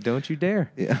 Don't you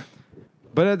dare. Yeah.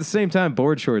 But at the same time,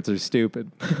 board shorts are stupid.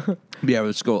 Yeah,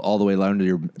 let's go all the way down to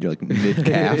your like mid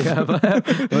calf. Yeah,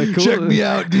 like, cool. Check me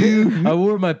out, dude. I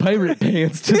wore my pirate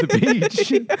pants to the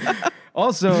beach.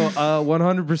 Also,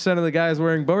 100% of the guys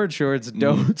wearing board shorts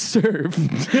don't serve.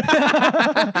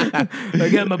 I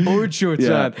got my board shorts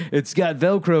Yeah. on. It's got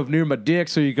Velcro near my dick,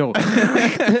 so you go.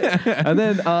 And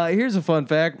then here's a fun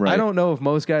fact. Right. I don't know if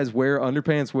most guys wear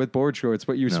underpants with board shorts,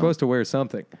 but you're supposed to wear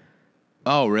something.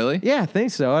 Oh, really? Yeah, I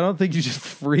think so. I don't think you just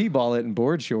free ball it in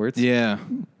board shorts. Yeah.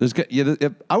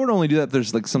 I would only do that if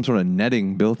there's like some sort of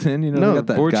netting built in. You know, No, they got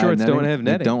that board guy shorts netting. don't have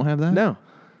netting. They don't have that? No.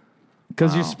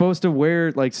 Because you're Wow. supposed to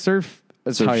wear like surf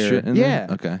attire. shit in yeah.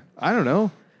 there? Okay. I don't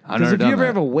know. I've Because never if you done ever that.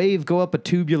 have a wave go up a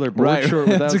tubular board Right, short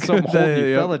that's without a some good holding thing, you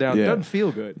yep. fella down, it Yeah. doesn't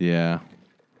feel good. Yeah.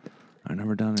 I've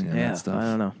never done any of that stuff. I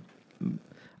don't know.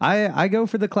 I go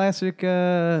for the classic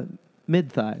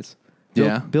mid thighs.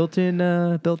 Yeah. Built-in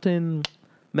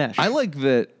mesh. I like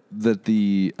that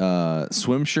the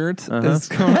swim shirt is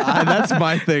coming. That's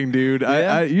my thing, dude. Yeah?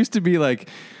 I used to be like,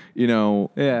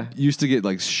 Yeah. used to get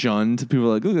like shunned. People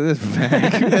were like, look at this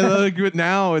fag. And like, but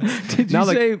now it's Did now you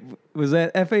like say was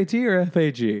that FAT or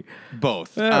FAG?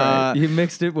 both. All right. You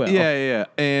mixed it well. Yeah.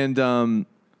 And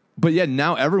but yeah,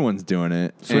 now everyone's doing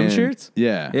it. Swim And- shirts?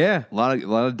 Yeah. Yeah. A lot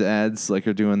of dads like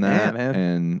are doing that. Yeah, man.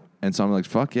 And And so I'm like,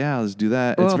 fuck yeah, let's do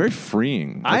that. Well, it's very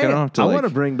freeing. Like, I don't have to. I like, want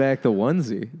to bring back the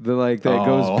onesie, the like that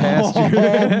goes past your.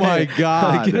 Oh my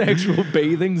god! Like an actual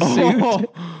bathing suit.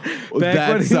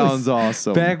 That sounds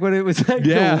awesome. Back when it was like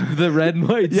the red and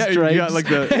white stripes. You got like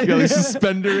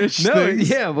suspender-ish things.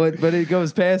 Yeah, but it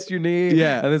goes past your knee.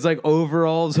 Yeah, and it's like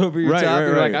overalls over your top.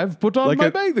 You're like, I've put on like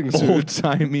my bathing suit.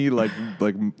 Old-timey like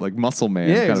muscle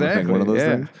man kind of thing. One of those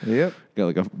things. Yep. Got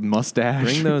like a mustache.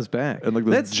 Bring those back. And like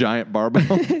those giant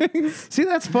barbell things. See,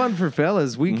 that's fun for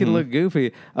fellas. We can look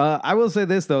goofy. I will say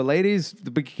this, though. Ladies, the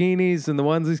bikinis and the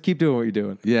onesies, keep doing what you're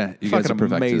doing. Yeah, you guys are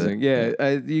amazing.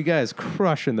 You guys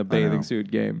crushing the bathing suit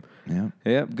game. Yeah.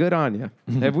 Yep, good on you.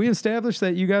 Have we established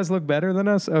that you guys look better than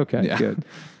us? Okay, good.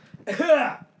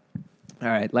 All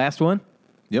right, last one.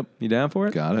 Yep. You down for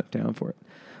it? Got it. Down for it.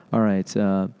 All right.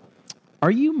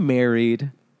 Are you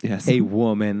married? Yes. A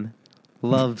woman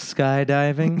loves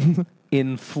skydiving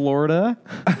in Florida?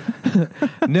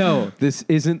 No, this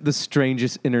isn't the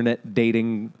strangest internet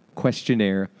dating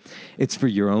questionnaire. It's for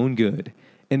your own good.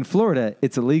 In Florida,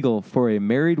 it's illegal for a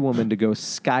married woman to go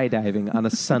skydiving on a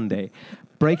Sunday.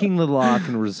 Breaking the law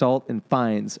can result in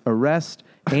fines, arrest,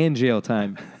 and jail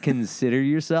time. Consider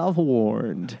yourself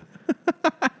warned.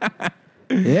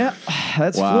 Yeah,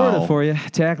 that's Florida for you,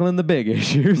 tackling the big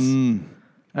issues.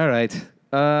 All right.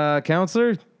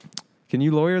 Counselor, can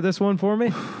you lawyer this one for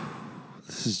me?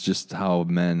 This is just how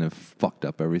men have fucked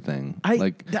up everything.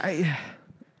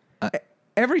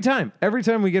 Every time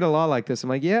we get a law like this, I'm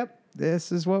like, yep,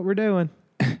 this is what we're doing.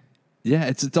 Yeah,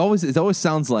 it always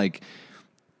sounds like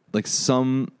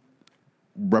some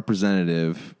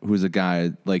representative who's a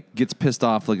guy like gets pissed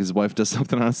off like his wife does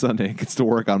something on a Sunday and gets to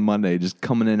work on Monday just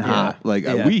coming in hot like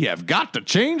we have got to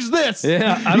change this.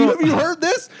 Have you heard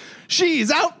this?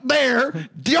 She's out there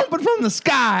jumping from the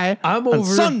sky on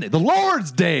Sunday, the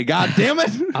Lord's Day. God damn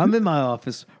it! I'm in my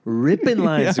office ripping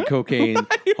lines of cocaine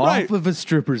off of a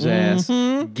stripper's ass,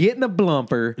 getting a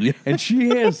blumper, and she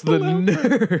has the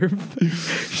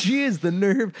nerve. She has the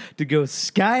nerve to go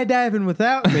skydiving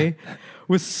without me.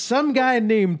 With some guy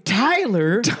named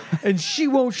Tyler, and she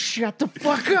won't shut the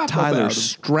fuck up. Tyler's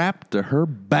strapped to her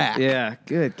back. Yeah,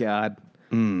 good God.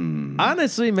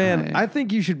 Honestly, man, I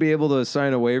think you should be able to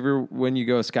sign a waiver when you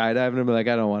go skydiving and be like,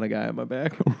 I don't want a guy on my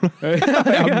back.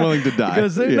 I'm willing to die.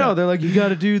 Because they're like, you got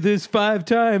to do this 5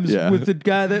 times with the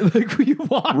guy that like we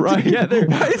walk together.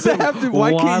 Why does it have to?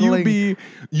 Why can't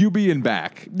you be in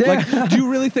back? Like, do you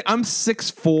really think I'm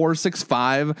 6'4",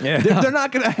 6'5"? Yeah. They're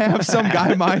not gonna have some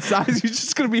guy my size. He's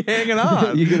just gonna be hanging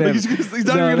on.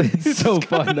 It's so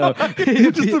fun though.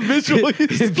 Just the visual.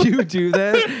 If you do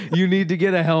that, you need to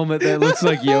get a helmet that looks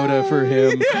like Yoda for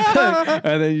him.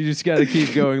 And then you just got to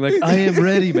keep going like, I am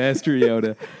ready, Master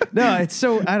Yoda. No, it's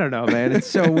so, I don't know, man. It's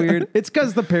so weird. It's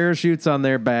because the parachute's on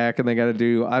their back and they got to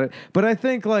do, but I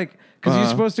think like, because you're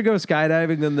supposed to go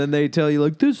skydiving and then they tell you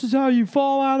like, this is how you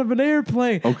fall out of an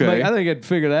airplane. Okay. Like, I think I'd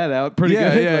figure that out pretty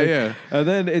good. Yeah. And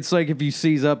then it's like, if you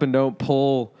seize up and don't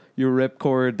pull your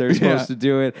ripcord, they're supposed to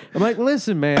do it. I'm like,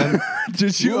 listen, man.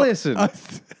 Listen.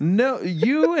 No,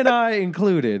 you and I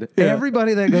included.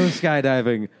 Everybody that goes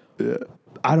skydiving,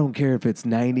 I don't care if it's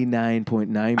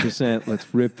 99.9%.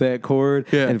 Let's rip that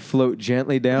cord and float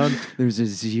gently down. There's a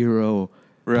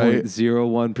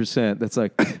 0.01% that's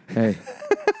like, hey,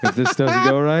 if this doesn't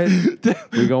go right,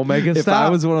 we're gonna make it stop. If I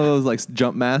was one of those like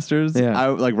jump masters, I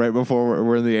would, like right before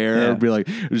we're in the air, I'd be like,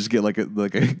 just get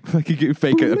a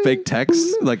fake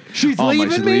text like she's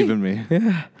leaving me.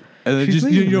 Yeah. And then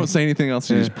you don't say anything else.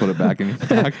 You just put it back in your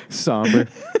back. Somber.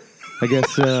 I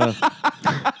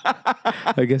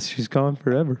guess she's gone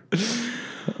forever.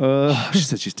 She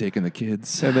said she's taking the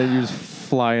kids. And then you're just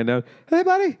flying down. Hey,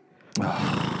 buddy.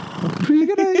 You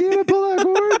gonna pull that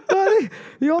cord, buddy?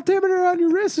 The altimeter on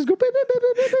your wrist is go beep, beep, beep,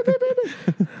 beep, beep, beep,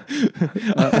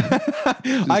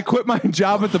 beep. I quit my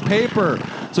job at the paper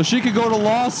so she could go to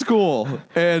law school,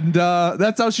 and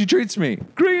that's how she treats me.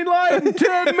 Green light in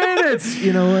 10 minutes.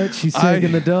 You know what? She's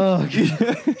taking the dog.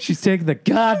 She's taking the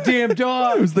goddamn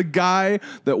dog. It was the guy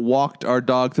that walked our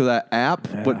dog through that app.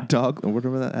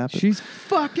 Whatever that app is. She's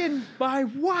fucking my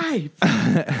wife.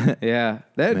 Yeah,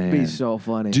 that'd be so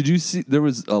funny. Did you see? There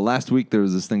was last week. There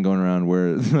was this thing going around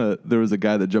where there was a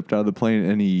guy that jumped out of the plane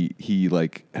and he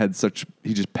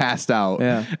just passed out.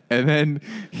 Yeah. And then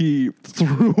he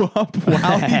threw up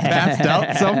while he passed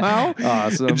out somehow.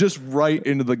 Awesome. Just right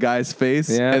into the guy's face.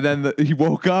 Yeah. And then he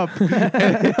woke up and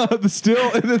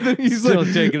then he's Still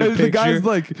like, taking a and the guy's picture.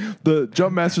 like, the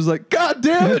jump master's like, God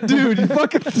damn it, dude, you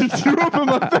fucking threw up in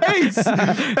my face.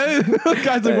 And the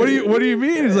guy's like, what do you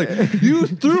mean? He's like, you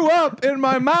threw up in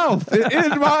my mouth, in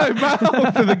my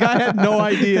mouth. And the guy had no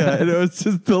idea. And it was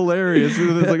just hilarious.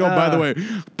 And it's like, oh, by the way,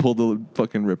 pull the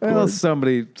fucking ripcord. Well,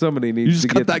 somebody needs You just to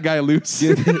cut get that guy loose.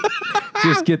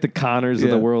 just get the Connors of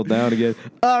Yeah. the world down again.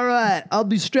 All right, I'll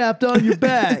be strapped on your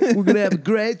back. We're gonna have a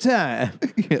great time.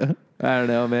 Yeah. I don't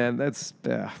know, man. That's.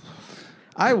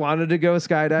 I wanted to go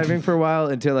skydiving for a while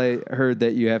until I heard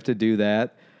that you have to do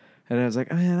that, and I was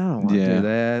like, man, I don't want to Yeah. do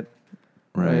that.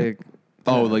 Right.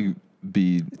 Like,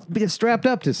 Be be strapped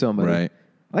up to somebody. right.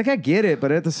 Like I get it,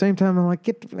 but at the same time, I'm like,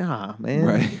 man.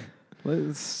 Right.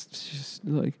 It's just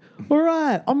like, all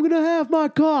right, I'm gonna have my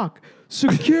cock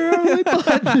securely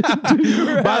buttoned to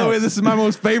your By the way, house. this is my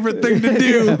most favorite thing to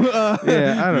do.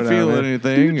 Yeah, I don't know, Feel man.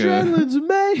 anything? The adrenaline's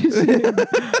amazing.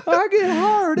 I get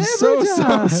hard every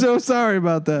time. So sorry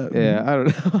about that. Yeah, I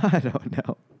don't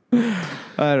know.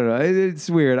 I don't know. It's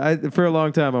weird. For a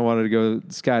long time, I wanted to go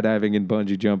skydiving and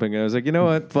bungee jumping. I was like, you know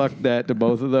what? Fuck that to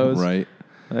both of those. Right.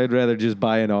 I'd rather just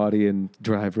buy an Audi and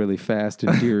drive really fast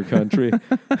in deer country.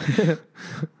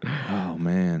 Oh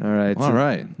man. All right. All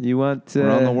right. You want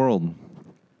Around the world.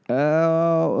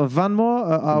 one more?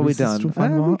 Are we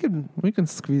done? We can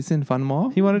squeeze in one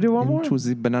more. You want to do one more? Into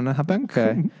the banana bank.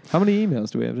 Okay. How many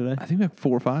emails do we have today? I think we have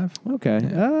 4 or 5. Okay.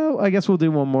 I guess we'll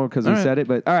do one more because we All right. said it.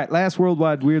 But all right, last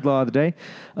worldwide weird law of the day.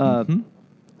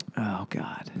 Oh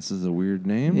God. This is a weird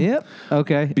name. Yep.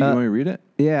 Okay. But you want me to read it?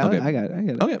 Yeah, Okay. I got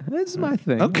it. Okay. This is my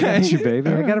thing. Okay. I got you, baby.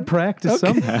 I got to practice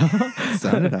somehow.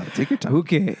 Sound it out. Take your time.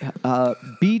 Okay.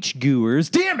 Beach goers.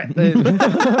 Damn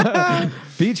it.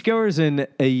 Beach goers in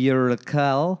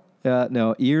Irkili.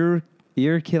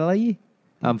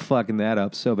 I'm fucking that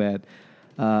up so bad.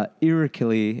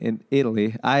 Irkili in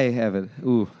Italy. I have it.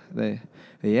 Ooh,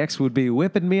 the ex would be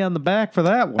whipping me on the back for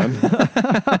that one.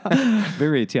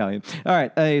 Very Italian. All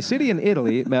right. A city in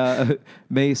Italy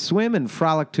may swim and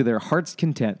frolic to their heart's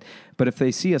content, but if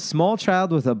they see a small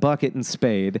child with a bucket and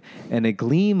spade and a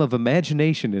gleam of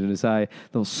imagination in his eye,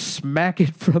 they'll smack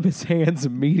it from his hands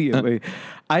immediately.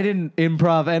 I didn't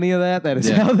improv any of that. That is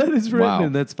how that is written, Wow.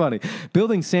 and that's funny.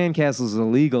 Building sandcastles is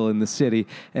illegal in the city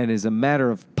and is a matter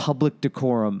of public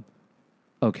decorum.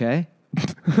 Okay?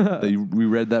 We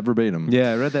read that verbatim.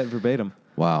 Yeah, I read that verbatim.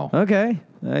 Wow. Okay.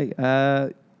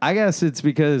 I guess it's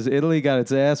because Italy got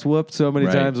its ass whooped so many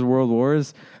Right. times in world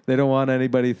wars. They don't want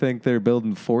anybody to think they're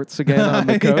building forts again on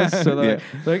the coast. Yeah. So they're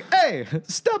like, hey,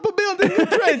 stop a building the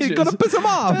trenches. You're gonna piss them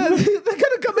off. They're going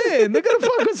to come in. They're going to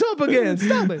fuck us up again.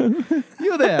 Stop it.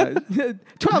 You there.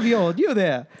 12-year-old, you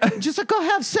there. Just go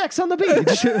have sex on the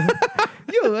beach.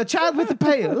 You, a child with a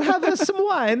pail. Have us some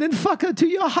wine and fuck her to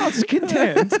your heart's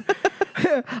content.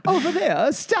 Over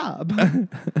there, stop.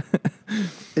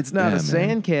 It's not Yeah, a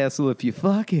man. sandcastle if you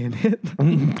fuck in it.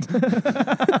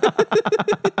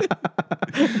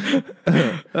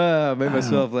 I made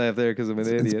myself laugh there because I'm an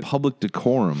idiot. It's public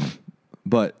decorum,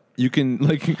 but you can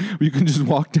just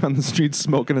walk down the street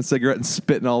smoking a cigarette and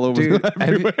spitting all over Dude,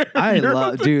 everywhere. I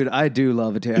do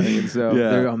love Italians. So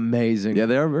Yeah. they're amazing. Yeah,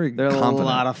 they are very They're confident. a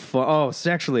lot of fun. Oh,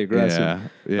 sexually aggressive.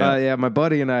 Yeah. My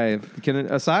buddy and I.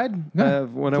 Yeah,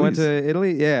 When I went please. to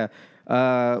Italy,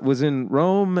 was in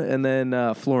Rome and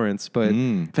then Florence. But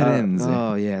Firenze.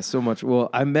 oh yeah, so much. Well,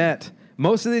 I met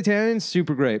most of the Italians,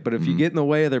 super great. But if you get in the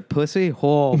way of their pussy,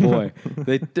 oh boy,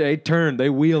 they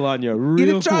wheel on you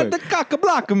real You tried quick. to cock a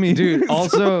block of me, Dude,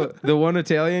 also the one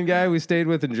Italian guy we stayed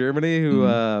with in Germany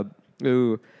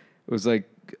who was like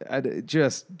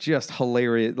just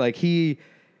hilarious. Like his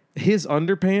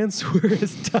underpants were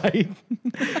as tight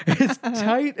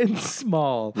and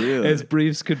small Really? as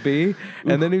briefs could be.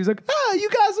 And then he was like, you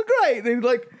guys are great. And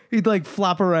he'd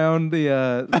flop around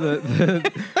the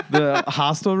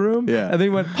hostel room. Yeah. And then he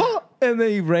went, and then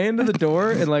he ran to the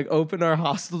door and opened our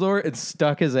hostel door and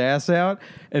stuck his ass out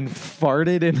and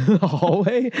farted in the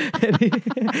hallway. And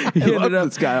he love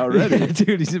this guy already. Yeah,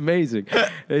 dude, he's amazing.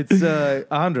 It's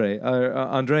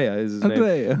Andrea is his name.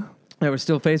 Andrea. And we're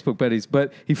still Facebook buddies,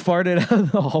 but he farted out in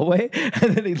the hallway,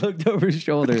 and then he looked over his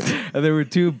shoulder, and there were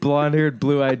 2 blonde-haired,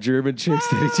 blue-eyed German chicks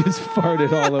that he just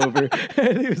farted all over.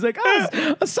 And he was like,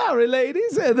 sorry,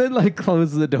 ladies, and then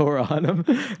closed the door on him.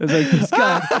 It was like,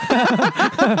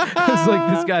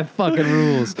 this guy fucking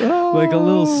rules. Like a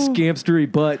little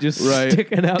scamstery butt just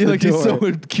sticking out the door. He's so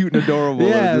cute and adorable.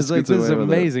 Yeah, It it's just like, gets this is away with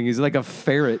it. amazing. He's like a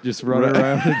ferret just running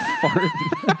around and farting.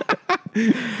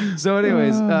 So,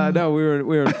 anyways, no, we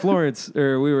were in Florence,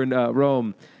 or we were in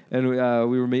Rome, and we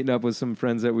were meeting up with some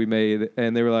friends that we made,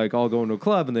 and they were like all going to a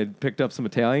club, and they picked up some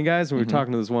Italian guys, and we were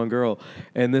talking to this one girl,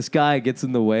 and this guy gets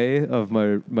in the way of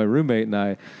my roommate and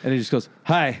I, and he just goes,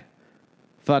 "Hi.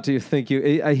 What do you think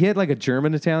he had like a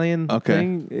German Italian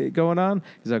thing going on.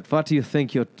 He's like, "What do you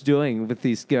think you're doing with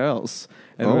these girls?"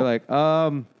 And we're like,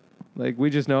 like we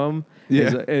just know him.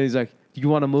 Yeah. And he's like, "You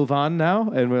want to move on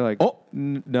now?" And we're like,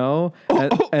 "No."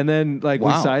 And then like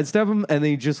we sidestep him, and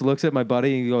then he just looks at my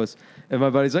buddy and he goes, and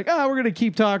my buddy's like, "We're gonna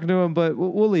keep talking to him, but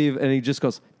we'll leave." And he just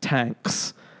goes,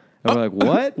 "Tanks." And we're like,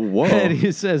 "What?" Whoa. And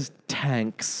he says,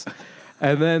 "Tanks."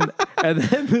 And then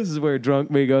this is where drunk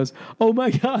me goes, "Oh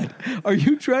my God, are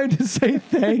you trying to say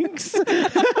thanks?" And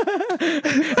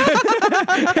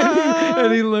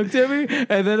he looked at me,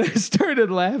 and then I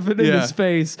started laughing in his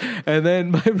face. And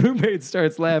then my roommate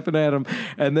starts laughing at him.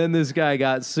 And then this guy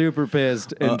got super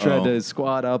pissed and tried to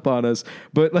squat up on us.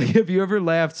 But like, have you ever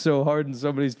laughed so hard in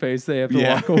somebody's face they have to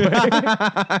walk away?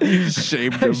 You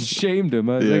shamed him. I shamed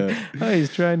him. I was like, "Oh,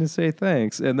 he's trying to say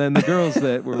thanks." And then the girls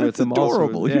that were with him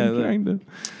adorable. also.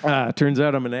 Turns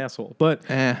out I'm an asshole. But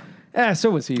so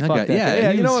was he. Fuck that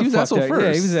guy. He was asshole first.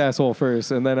 Yeah, he was an asshole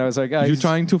first. And then I was like, you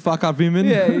trying to fuck up women?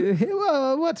 Yeah,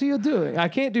 well, what are you doing? I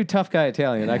can't do tough guy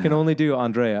Italian. I can only do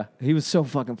Andrea. He was so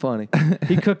fucking funny.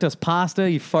 He cooked us pasta.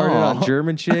 He farted on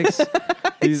German chicks.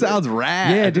 He sounds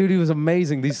rad. Yeah, dude, he was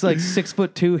amazing. These like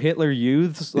 6'2" Hitler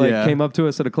youths came up to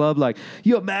us at a club like,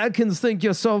 "You Americans think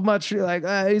you're so much like."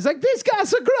 He's like, "These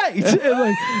guys are great."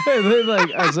 and then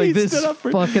I was like, "This is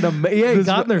fucking amazing." Yeah, he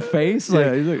got in their face.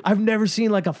 Like, I've never seen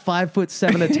like a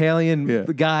 5'7" Italian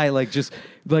guy like just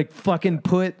like fucking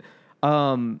put.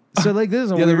 So like this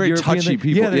is a weird they're very European touchy thing.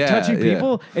 people. Yeah, they're touchy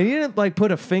people, and he didn't like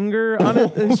put a finger on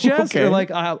his chest or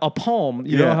like a palm.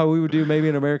 You know how we would do maybe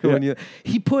in America when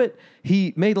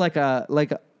he made like a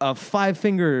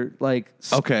 5-finger like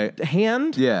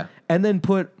hand. Yeah. And then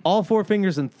put all 4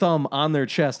 fingers and thumb on their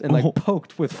chest and like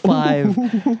poked with 5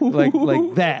 like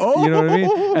that. You know what I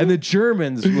mean? And the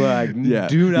Germans were like,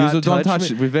 "Do not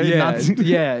touch me." We're very Nazi.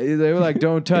 Yeah, they were like,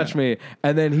 "Don't touch me."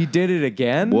 And then he did it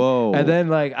again. Whoa. And then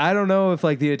like I don't know if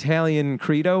like the Italian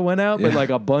credo went out, but like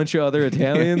a bunch of other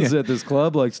Italians at this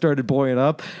club like started blowing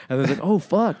up, and they was like, "Oh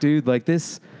fuck, dude, like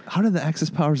this." How did the Axis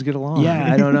powers get along?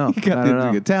 Yeah, I don't know. You got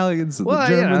the Italians and the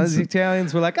Germans. The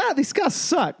Italians were like, these guys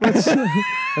suck.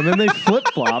 And then they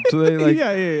flip-flopped. They like,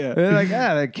 they're like,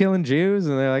 they're killing Jews.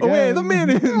 And they're like, wait a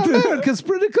minute. America's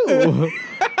pretty cool.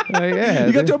 Like,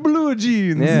 you got your blue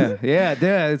jeans. Yeah,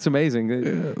 it's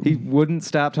amazing. He wouldn't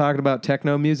stop talking about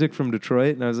techno music from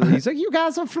Detroit. And I was like, he's like, "You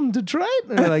guys are from Detroit?"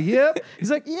 And they're like, "Yep."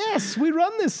 He's like, "Yes, we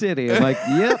run this city." I'm like,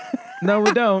 "Yep. No,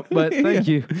 we don't, but thank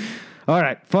you." All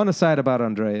right, fun aside about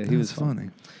Andrea. He was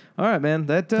funny. All right, man.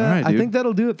 That right, I think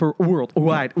that'll do it for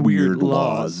Worldwide Weird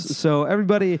Laws. So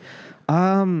everybody,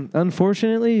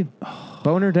 unfortunately,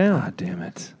 boner down. God damn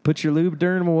it. Put your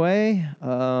Lubriderm away.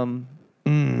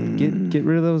 Get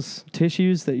rid of those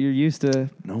tissues that you're used to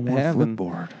No more having.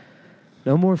 Flipboard.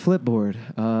 No more Flipboard.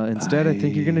 Instead, I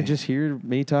think you're going to just hear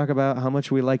me talk about how much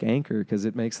we like Anchor because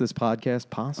it makes this podcast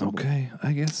possible. Okay,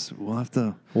 I guess we'll have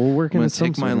to. We'll work I'm into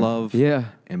gonna take my love,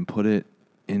 and put it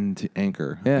into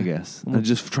Anchor. Yeah. I guess. I'm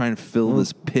just trying to fill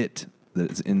this pit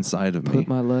that's inside of me. put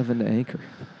my love into Anchor.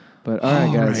 But all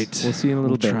right, guys, we'll see you in a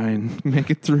little bit. Try and make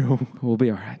it through. We'll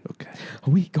be all right. Okay.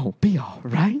 We gonna be all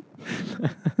right.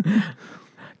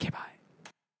 Okay, bye.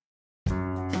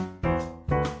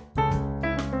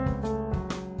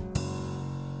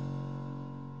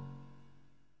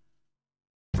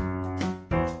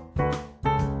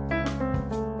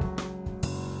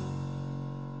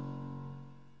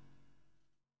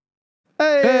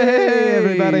 Hey,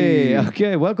 everybody.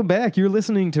 Okay, welcome back. You're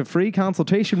listening to Free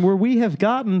Consultation, where we have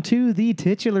gotten to the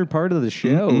titular part of the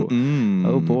show.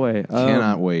 Oh, boy.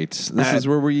 Cannot wait. This is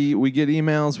where we get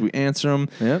emails, we answer them.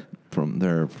 Yep.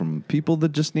 From people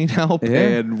that just need help,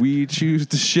 and we choose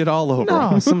to shit all over.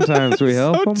 No, sometimes we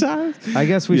help them. Sometimes. I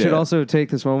guess we should also take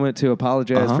this moment to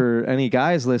apologize for any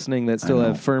guys listening that still know.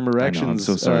 have firm erections I'm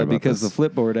so sorry about because this. the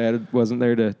Flipboard ad wasn't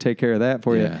there to take care of that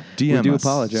for you. DM we do us.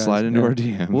 apologize. Slide into our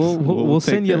DMs. We'll take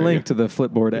send you a care of link to the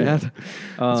Flipboard ad.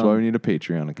 That's why we need a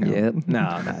Patreon account. Yeah,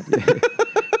 no, not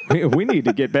yet. we need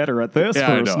to get better at this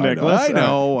Yeah, first, I know, Nicholas. I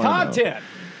know. Content.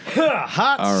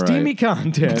 Hot, All right. steamy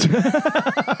content.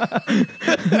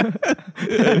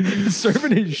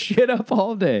 Serving his shit up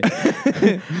all day.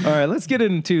 All right, let's get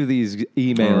into these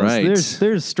emails. All right.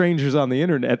 There's strangers on the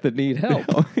internet that need help.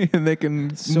 And they can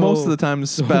most of the time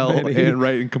so spell many. and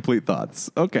write incomplete thoughts.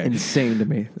 Okay. Insane to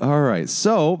me. All right.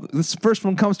 So this first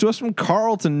one comes to us from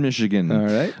Carlton, Michigan. All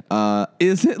right.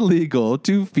 Is it legal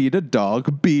to feed a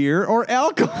dog beer or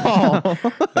alcohol?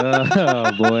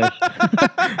 Oh, boy.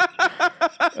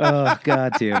 Oh,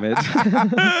 God damn it.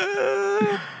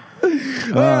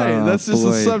 All right, that's just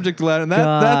the subject line, and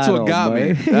that's what got me.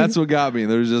 almighty. That's what got me.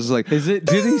 There's just like, Is it?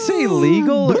 Did he say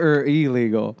legal or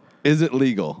illegal? is it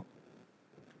legal?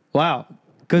 Wow.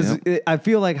 Because Yep. I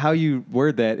feel like how you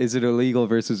word that, is it illegal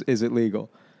versus is it legal?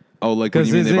 Oh, like when Because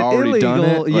you mean is they've it already illegal? done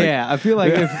it? Like, Yeah, I feel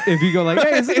like if you go like,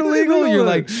 hey, is it Is it illegal? illegal? You're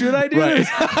like, should I do Right. this?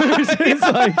 Versus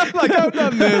like I've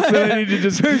done this, and then you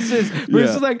just versus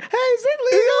like, hey, is it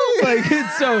legal? Like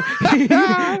it's so.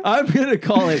 I'm gonna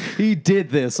call it. He did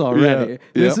this already. Yeah.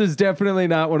 This Yep. is definitely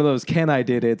not one of those. Can I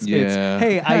did it? It's Yeah.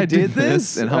 hey, I did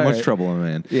this, and how All much right. trouble am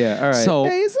I in? Yeah. All right. So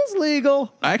hey, is this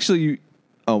legal? actually,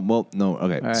 oh well, no.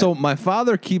 Okay, right. so my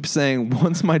father keeps saying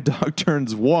once my dog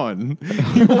turns 1,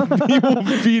 he will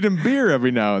feed him beer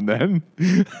every now and then.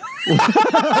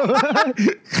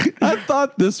 I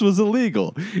thought this was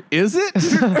illegal. Is it?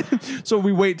 So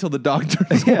we wait till the dog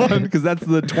turns 1 because that's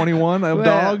the 21 of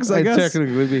dogs. I It'd guess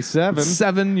technically be 7.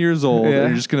 7 years old. Yeah. And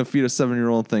you're just gonna feed a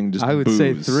 7-year-old thing just I would booze.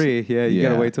 say 3. Yeah, you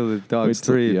gotta Yeah. wait till the dog's Wait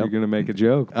till- 3 if yep. you're gonna make a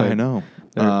joke. I but- know.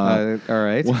 all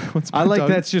right. what's my I like dog-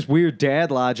 that's just weird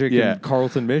dad logic Yeah. in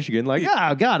Carlton, Michigan. Like,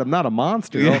 oh God, I'm not a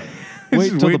monster. Yeah. Wait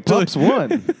Just till the wait till- pups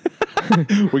won.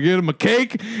 We get him a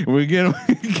cake. And we get him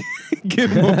a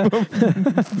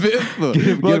fifth of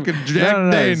fucking Jack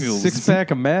Daniels.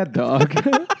 6-pack of Mad Dog.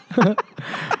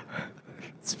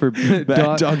 It's for Mad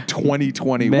Dog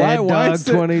 2020. Mad why Dog is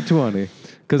it- 2020.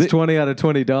 Because 20 out of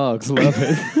 20 dogs love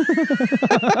it.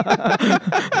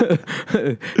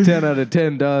 10 out of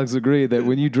 10 dogs agree that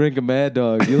when you drink a Mad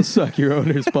Dog, you'll suck your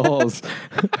owner's balls.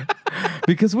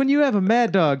 Because when you have a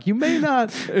Mad Dog, you may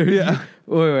not. Yeah.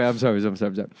 Wait, I'm sorry.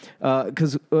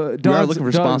 Because dogs, are looking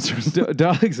for dogs- sponsors.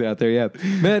 dogs out there, yeah.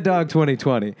 Mad Dog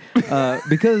 2020.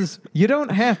 Because you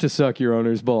don't have to suck your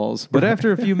owner's balls, but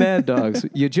after a few Mad Dogs,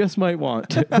 you just might want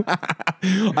to.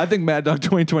 I think Mad Dog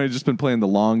 2020 has just been playing the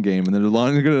long game, and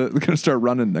they're gonna start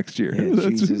running next year.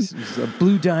 Jesus. A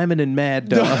Blue Diamond and Mad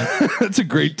Dog. That's a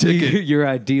great ticket. Your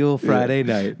ideal Friday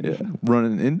night. Yeah.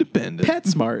 Running independent.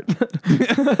 PetSmart.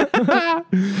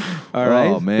 All right.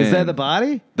 Oh, man. Is that the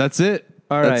body? That's it.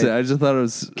 All That's right. it. I just thought it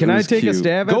was. Can it I was take cute. a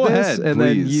stab Go at this? ahead, And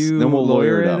then please. you Then we'll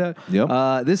lawyer it it up. up?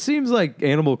 Yep. This seems like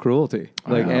animal cruelty.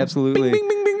 Like know. absolutely. Bing,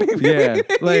 bing, bing, bing, bing, Yeah. bing,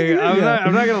 Like bing, I'm yeah. not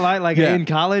I'm not gonna lie. Like Yeah. in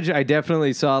college, I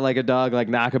definitely saw like a dog like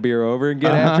knock a beer over and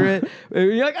get after it.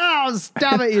 And you're like, oh,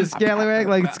 stop it, you scallywag.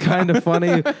 Like it's kind of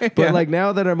funny. But Yeah. like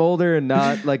now that I'm older and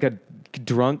not like a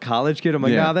drunk college kid, I'm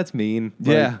like, Yeah. nah, that's mean. Like,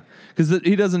 Yeah. Because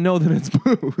he doesn't know that it's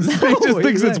booze. he just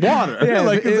thinks it's water. Yeah,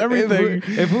 like it's if- everything.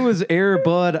 If it was Air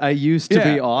Bud, I used to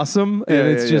Yeah. be awesome, and Yeah,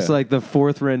 it's yeah, just yeah. like the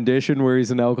 4th rendition where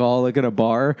he's an alcoholic in a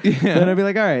bar. Then I'd be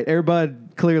like, all right, Air Bud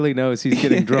clearly knows he's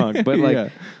getting drunk, but like Yeah.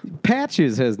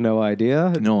 Patches has no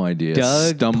idea. No idea.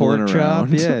 Doug, Stumbling pork chop,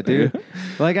 around. yeah, dude.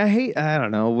 Like I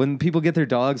don't know when people get their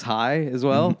dogs high as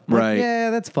well. Like, Right. yeah,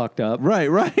 that's fucked up. Right.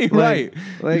 Right. like-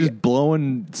 You're just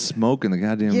blowing smoke in the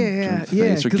goddamn Yeah, face. yeah,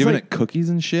 Or 'cause, giving like- it cookies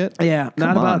and shit. Yeah, Come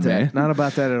not about on, that. man. Not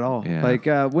about that at all. Yeah.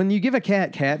 Like when you give a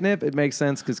cat catnip, it makes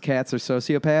sense because cats are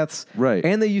sociopaths, Right.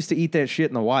 And they used to eat that shit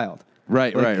in the wild.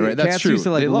 Right. Like, Right. That's cats true. used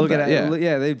to like They love look at that, it.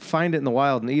 yeah. They'd find it in the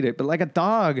wild and eat it. But like a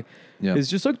dog Yep.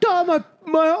 is just like, dog,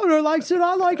 my owner likes it.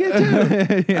 I like it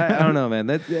too. I don't know, man.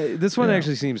 This one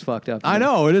actually seems fucked up. to I me.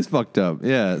 know it is fucked up.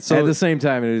 Yeah. So At the same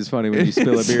time, it is funny when you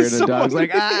spill a It's beer and just the so dog's funny.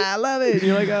 like, I love it. And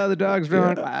you're like, oh, the dog's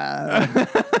drunk. Ah.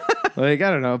 Like,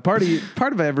 I don't know. Part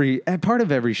of every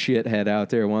shithead out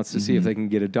there wants to see if they can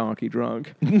get a donkey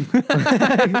drunk.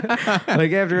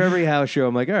 Like after every house show,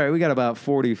 I'm like, all right, we got about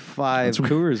 45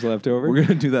 Coors left over. we're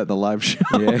gonna do that in the live show.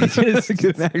 Yeah, just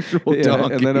Get an actual yeah,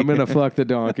 donkey. and then I'm gonna fuck the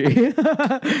donkey.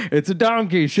 It's a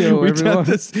donkey show, We everyone. done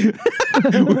this.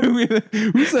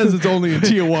 Who says it's only in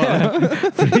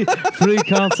Tijuana? Free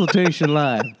consultation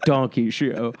live, donkey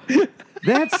show.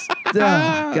 That's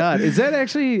God. Is that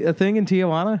actually a thing in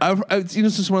Tijuana? It's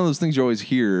just one of those things you always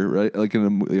hear, right? Like in a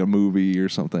movie or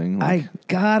something. Like,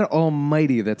 God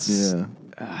Almighty, that's yeah.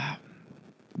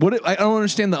 I don't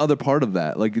understand the other part of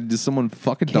that. Like, does someone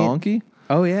fuck a donkey?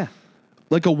 Oh yeah.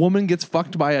 like a woman gets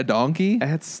fucked by a donkey.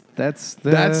 That's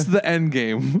the end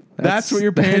game. That's what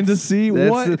you're paying to see.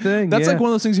 That's What? the thing, That's yeah. like one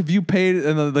of those things. If you paid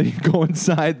and then they go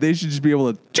inside, they should just be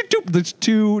able to there's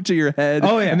two to your head.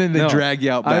 Oh yeah, and then they No. drag you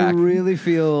out back. I really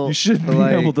feel You should be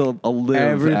like able to live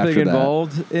everything after that.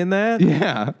 involved in that.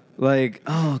 Yeah. Like,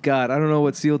 oh God, I don't know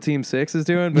what SEAL Team 6 is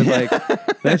doing, but like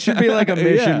that should be like a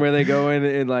mission Yeah. where they go in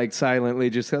and like silently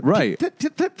just Right.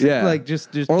 Yeah. like just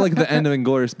Or like the end of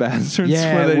Inglourious Bastards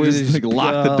yeah, where they just like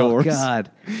lock the doors. Oh God.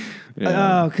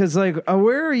 Yeah. Oh, because like,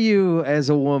 where are you as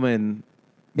a woman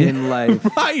in life?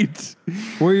 Right.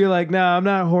 Where you're like, nah, I'm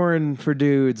not whoring for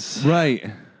dudes. Right.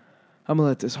 I'm gonna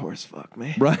let this horse fuck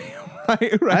me. Right.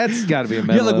 Right. That's got to be a Yeah,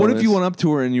 mental like what if you illness. went up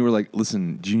to her and you were like,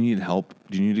 "Listen, do you need help?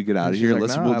 Do you need to get out of she's here? like,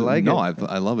 Listen, "No, I like no, it."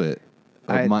 I love it.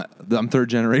 I- I'm third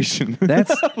generation.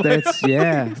 That's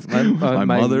yeah. My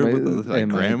mother, my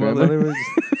and grandmother. was-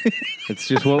 it's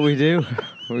just what we do.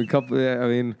 We couple. I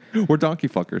mean, We're donkey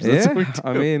fuckers. That's yeah. what we do.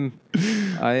 I mean,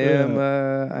 I am.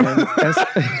 I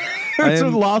It's a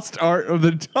am. lost art of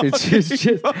the donkey. It's just-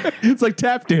 it's like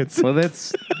tap dancing. Well,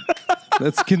 that's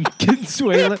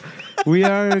Consuela. We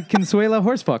are Consuela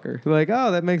Horsefucker. Like,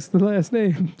 oh, that makes the last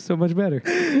name so much better.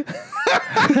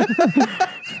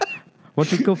 Want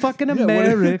to go fuck in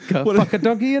America? what Fuck a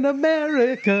donkey in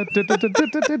America.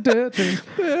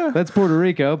 That's Puerto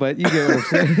Rico, but you get what I'm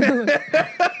saying.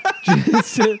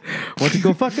 Just, want to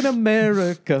go fuck in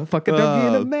America? Fuck a donkey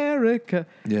in America.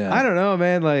 Yeah. I don't know,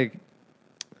 man. Like,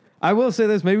 I will say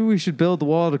this: maybe we should build the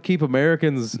wall to keep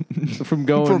Americans from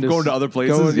going From going to other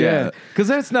places, yeah. because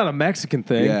that's not a Mexican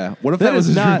thing. Yeah. What if that was is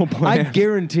his not? real plan? I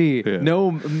guarantee, Yeah.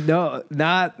 no,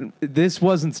 not. This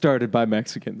wasn't started by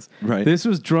Mexicans. Right. This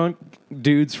was drunk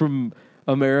dudes from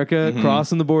America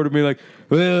crossing the border, and being like,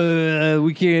 well,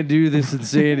 "We can't do this in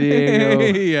San Diego."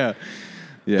 yeah.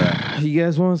 Yeah. You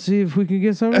guys want to see if we can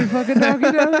get some fucking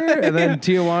donkey down here? And then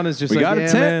Tijuana's just We like, got a yeah,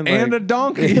 tent man, and a like,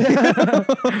 donkey.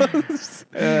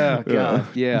 oh, God,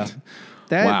 yeah.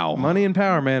 That Wow. money and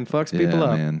power, man, fucks people Yeah,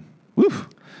 up. man. Woof.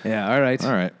 Yeah, all right.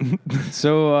 All right.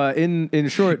 So in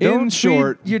short, In don't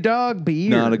short, feed your dog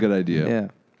beer. Not a good idea. Yeah.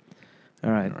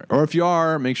 All right. Or if you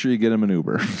are, make sure you get him an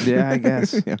Uber. Yeah, I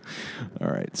guess. Yeah. All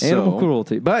right. Animal so,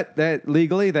 cruelty, but that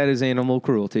legally that is animal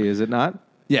cruelty, is it not?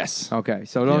 Yes. Okay,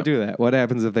 so don't Yep. do that. What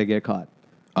happens if they get caught?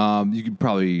 You could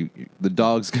probably the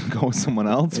dog's gonna go with someone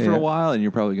else for Yeah. a while, and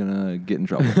you're probably gonna get in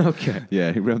trouble. Okay.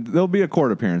 Yeah, there'll be a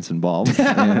court appearance involved.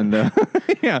 And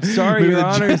yeah, Sorry, maybe Your the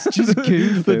Honor, ju- it's just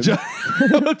goofing. the ju-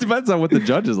 It depends on what the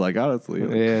judge is like, honestly.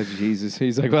 Yeah, Jesus.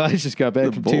 He's like, well, I just got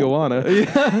back from bull. Tijuana.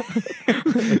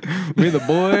 Me and the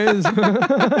boys.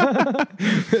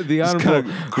 The honorable Kind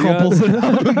of crumples it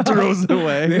up and throws it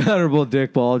away. The honorable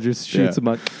Dick Ball just shoots Yeah. him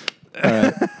up.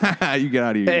 All right. You get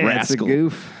out of here, Hey, rascal. it's a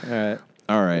goof. All right.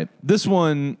 All right, this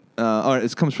one. All right,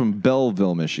 it comes from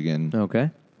Belleville, Michigan.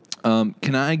 Okay.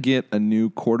 Can I get a new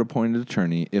court-appointed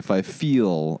attorney if I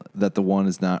feel that the one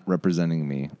is not representing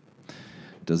me?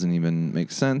 Doesn't even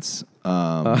make sense.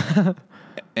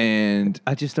 And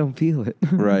I just don't feel it.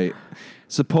 right,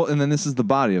 and then this is the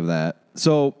body of that.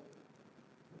 So,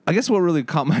 I guess what really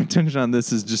caught my attention on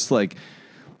this is just like,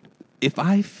 if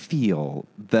I feel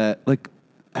that like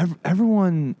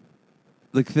everyone,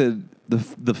 like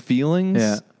the feelings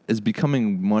Yeah. is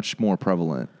becoming much more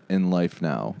prevalent in life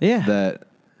now. Yeah. That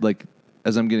like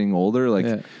as I'm getting older, like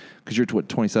Yeah. because you're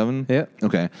 27. Yeah.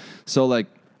 Okay. So like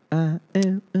when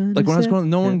I was growing,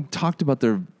 no one talked about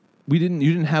their. You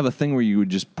didn't have a thing where you would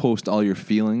just post all your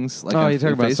feelings like Oh, on you're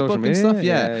talking about Facebook social and media? stuff.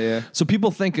 Yeah, yeah. So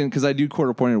people thinking because I do court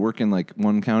appointed work in like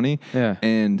one county. Yeah.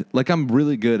 And like I'm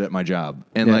really good at my job,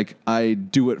 and Yeah. like I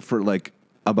do it for like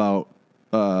about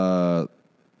like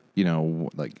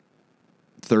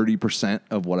 30%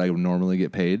 of what I would normally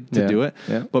get paid to Yeah. do it.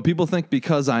 Yeah. But people think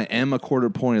because I am a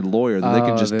court-appointed lawyer that they Oh,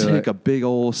 can just they're take like- a big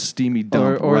old steamy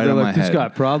dump Or right they're on my like, this head. guy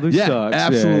probably Yeah, sucks. Yeah,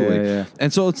 absolutely. yeah, yeah.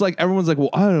 And so it's like everyone's like, well,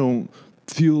 I don't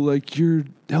feel like you're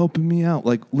helping me out.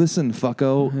 Like, listen,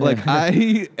 fucko. Like,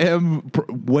 I am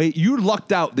you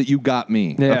lucked out that you got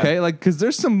me. Yeah. Okay? Like, because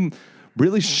there's some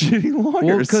really shitty lawyers.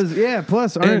 Well, because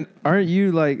plus And- aren't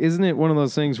you like? Isn't it one of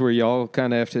those things where y'all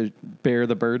kind of have to bear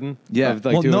the burden? yeah. Of,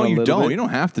 like, Well, doing no, a you little don't. bit? You don't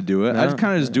have to do it. I No.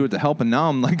 kind of just do it to help. And now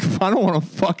I'm like, I don't want to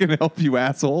fucking help you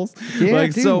assholes. Yeah,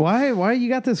 like, dude. so why you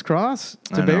got this cross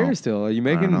to I bear know. still? Are you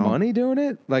making know. money doing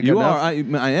it? Like you enough? are. I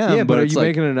am. Yeah, but are it's you like,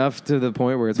 making enough to the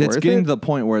point where it's It's worth getting it? to the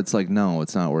point where it's like, no,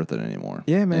 it's not worth it anymore.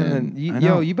 Yeah, man. And And I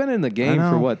know. you've been in the game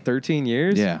for know. what, 13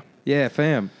 years? Yeah. Yeah,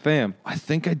 fam. I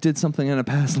think I did something in a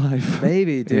past life.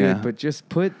 Maybe, dude. Yeah. But just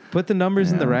put the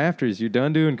numbers in the Yeah. rafters. You're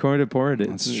done doing court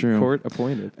appointed. That's true. Court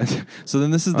appointed. So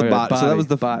then this is the Okay, body. So that was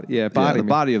the body. Yeah, body. the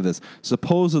body of this.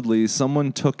 Supposedly,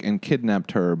 someone took and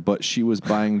kidnapped her, but she was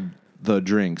buying the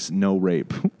drinks. No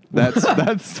rape.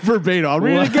 That's verbatim. I'll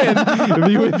read it again.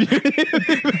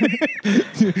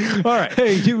 All right.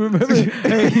 Hey, you remember? You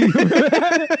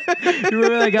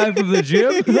remember that guy from the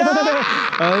gym?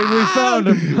 Yeah. We found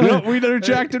him. No, we never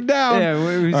tracked him down. Yeah, he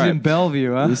was All in right.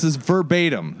 Bellevue, huh? This is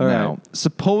verbatim now. right.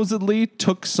 Supposedly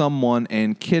took someone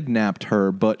and kidnapped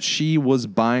her, but she was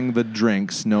buying the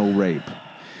drinks. No rape.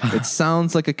 It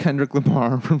sounds like a Kendrick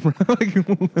Lamar.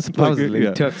 Supposedly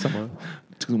yeah. took someone.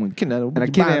 Kidnapped, I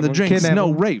buying kidnapped the him, drinks. kidnapped No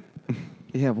him. rape.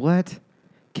 Yeah, what?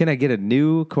 Can I get a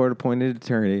new court-appointed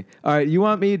attorney? All right, you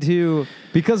want me to,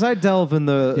 because I delve in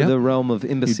the Yep. realm of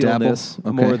imbecileness Okay.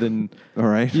 more than All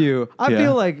right. you. I Yeah.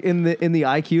 feel like in the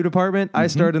IQ department, I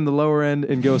start in the lower end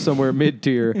and go somewhere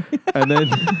mid-tier, and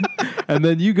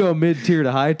then you go mid-tier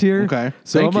to high tier. Okay.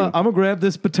 So Thank I'm you. gonna grab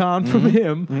this baton from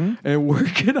him and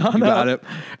work it on You got up, it.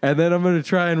 and then I'm gonna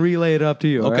try and relay it up to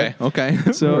you. all Okay. right? Okay.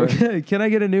 So, All right. can I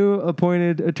get a new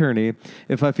appointed attorney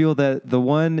if I feel that the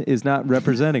one is not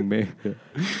representing me?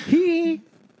 He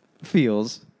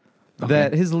feels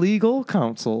that his legal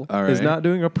counsel All is right. not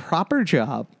doing a proper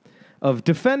job of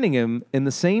defending him in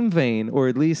the same vein, or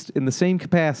at least in the same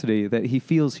capacity that he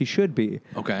feels he should be.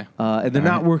 Okay. And they're All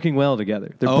not right. working well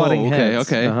together. They're butting okay. heads.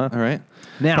 Okay. Uh-huh. All right.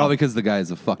 Now- Probably because the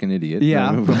guy's a fucking idiot. Yeah.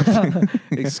 No, move on.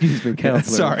 Excuse me,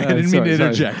 counselor. Sorry, I didn't mean to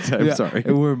interject. I'm sorry.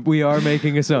 We are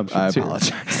making assumptions. I here.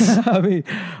 apologize. I mean,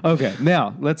 okay.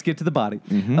 Now let's get to the body.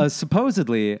 Mm-hmm.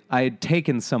 Supposedly, I had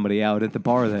taken somebody out at the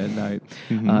bar that night.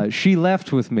 Mm-hmm. She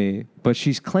left with me, but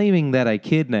she's claiming that I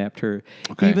kidnapped her,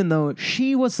 Okay. even though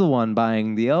she was the one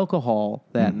buying the alcohol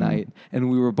that night,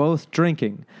 and we were both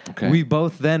drinking. Mm-hmm. Okay. We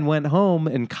both then went home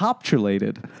and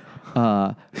copulated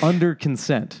under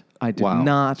consent. I did Wow.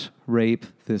 not rape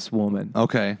this woman.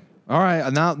 Okay. All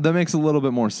right. Now that makes a little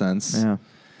bit more sense. Yeah.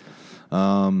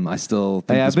 I still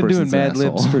think Hey, I've this been doing person's an Mad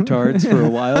Libs asshole. for tards for a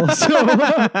while. So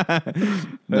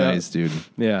Nice, dude.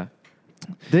 yeah.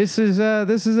 This is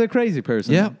a crazy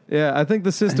person. Yeah. Yeah, I think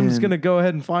the system's And going to go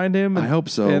ahead and find him. I hope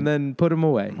so. And then put him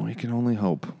away. We can only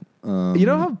hope. You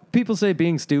know how people say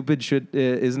being stupid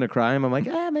isn't a crime? I'm like,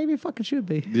 maybe it fucking should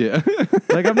be. Yeah.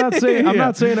 Like I'm not saying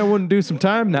Yeah. I wouldn't do some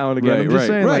time now and again. I'm just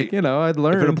saying like, I'd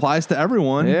learn. If it applies to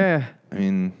everyone. Yeah. I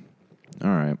mean, all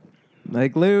right.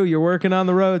 Like, Lou, you're working on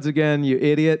the roads again, you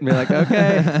idiot. And be like,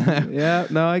 okay. Yeah,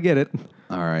 no, I get it.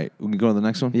 All right. We can go to the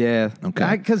next one. Yeah.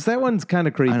 Okay. Because that one's kind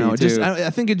of creepy I know. too. I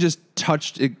think it just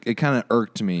touched. It kind of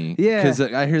irked me. Yeah. Because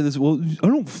I hear this. Well, I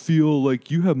don't feel like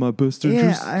you have my best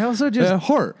interest. I also just at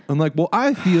heart. I'm like, well,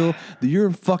 I feel that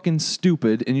you're fucking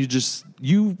stupid, and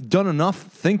you've done enough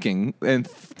thinking and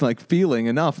like feeling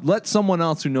enough. Let someone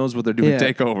else who knows what they're doing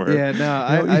take over. Yeah,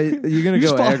 no, you're gonna You go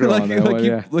just follow- aggro like, on that like one.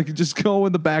 you, Yeah. like just go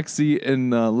in the back seat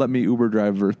and let me Uber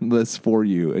driver this for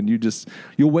you, and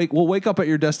we'll wake up at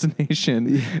your destination,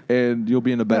 and you'll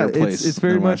be in a better place. It's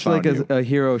very than when I much like found you. a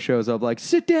hero shows up, like,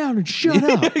 sit down and shut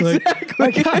up. Like, exactly.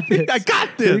 I got this. I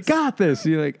got this. I got this.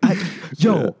 You're like,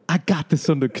 I got this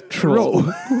under control.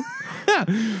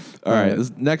 All right,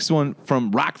 this next one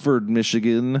from Rockford,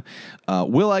 Michigan.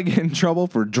 Will I get in trouble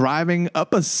for driving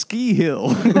up a ski hill?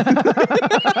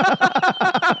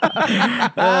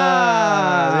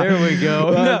 There we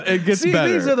go. No, it gets See,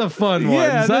 better. These are the fun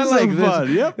ones. Yeah, I these like are this.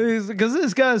 fun. Yep. Because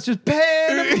this guy's just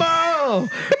Panama.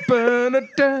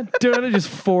 Just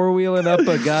four-wheeling up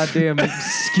a goddamn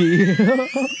ski hill.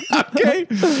 Okay,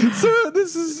 so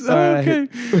this is All right. okay.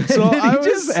 So Did I he was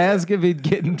just ask if he'd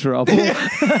get in trouble?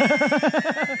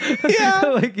 yeah.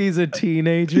 Like he's a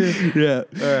teenager. Yeah.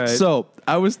 All right. So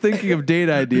I was thinking of date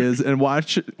ideas, and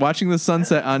watching the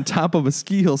sunset on top of a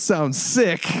ski hill sounds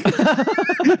sick.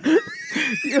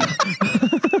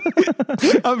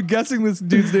 I'm guessing this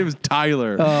dude's name is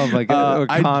Tyler. Oh my god, or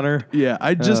Connor.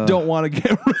 I just don't want to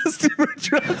get arrested for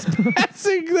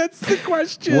trespassing. That's the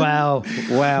question. Wow.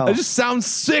 That just sounds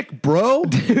sick, bro.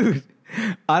 Dude,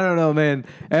 I don't know, man.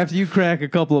 After you crack a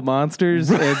couple of monsters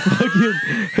and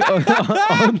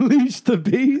fucking unleash the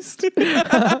beast.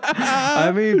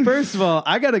 I mean, first of all,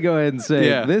 I got to go ahead and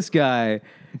say this guy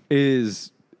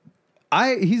is.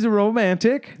 He's a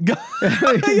romantic.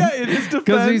 Yeah, in his defense.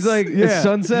 Because he's like, yeah.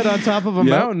 sunset on top of a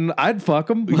mountain, I'd fuck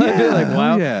him. I'd be like,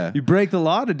 wow, yeah. you break the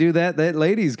law to do that. That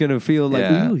lady's going to feel like,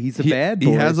 ooh, he's a bad boy.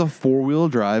 He has a 4-wheel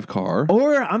drive car.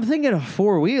 Or I'm thinking a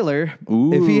four-wheeler.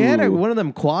 If he had one of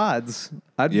them quads,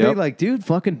 I'd be Yep. like, dude,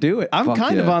 fucking do it. I'm Fuck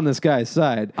kind of yeah. on this guy's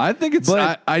side. I think it's.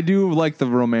 But- I do like the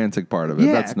romantic part of it.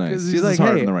 That's nice. 'cause He's he's like,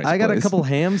 heart hey, in the right I got a place. couple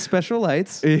ham special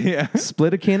lights, Yeah.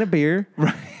 split a can of beer,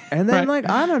 Right. and then Right. like,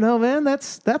 I don't know, man,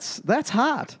 that's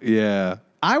hot. Yeah.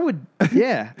 I would,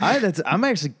 I'm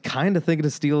actually kind of thinking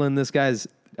of stealing this guy's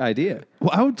idea. Well,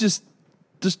 I would just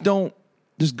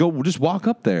walk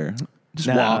up there. Just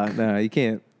walk. No, you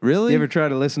can't. Really? You ever try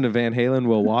to listen to Van Halen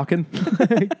while walking?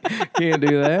 Can't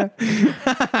do that.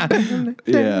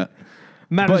 Yeah.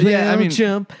 Might But as yeah, I well mean-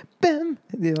 jump. Bam.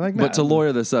 Yeah, like But to that.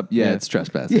 lawyer this up, yeah, Yeah. it's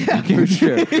trespassing. Yeah, for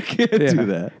sure. You can't do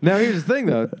that. Now, here's the thing,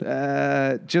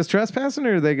 though. Just trespassing,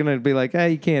 or are they going to be like,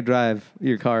 hey, you can't drive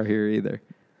your car here either?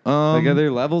 Like, are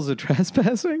there levels of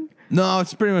trespassing? No,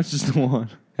 it's pretty much just the one.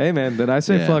 Hey, man, then I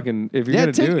say Yeah. fucking, if you're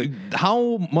going to do it.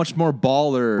 How much more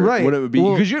baller Right. would it be?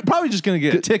 Well, Because you're probably just going to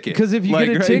get a ticket. Because if you Like,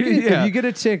 get a right? ticket, Yeah. if you get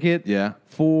a ticket Yeah.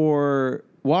 for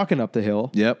walking up the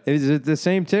hill, Yep. is it the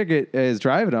same ticket as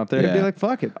driving up there? It'd be Yeah. like,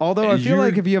 fuck it. Although I feel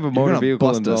like if you have a you're motor gonna vehicle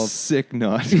bust involved. a sick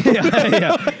nut.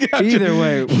 yeah. Either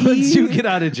way, once you get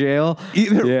out of jail,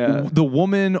 Either yeah. the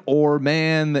woman or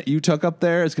man that you took up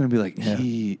there is going to be like,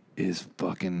 he is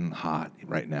fucking hot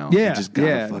right now. Yeah, He just got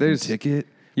yeah, a fucking there's- ticket.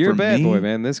 You're a for bad me. boy,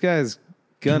 man. This guy's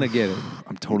gonna get it.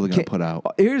 I'm totally going to put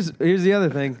out. Here's the other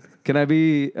thing. Can I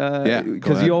be? Yeah, go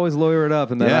Because ahead. you always lawyer it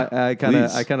up, and then Yeah, I kind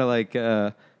please. of like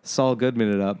Saul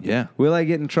Goodman it up. Yeah. Will I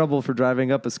get in trouble for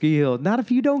driving up a ski hill? Not if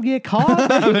you don't get caught.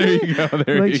 Baby. There you go.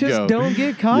 There like you just go. don't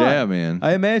get caught. Yeah, man.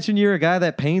 I imagine you're a guy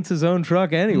that paints his own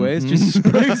truck anyways. Just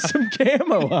spray some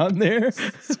camo on there.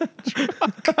 Just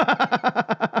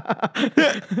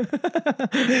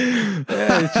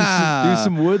do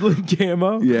some woodland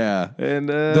camo. Yeah. And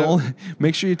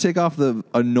Make sure you take off the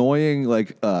annoying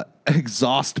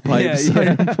exhaust pipes.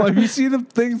 Yeah. Have you seen the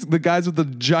things? The guys with the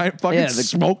giant fucking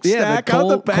smokestack on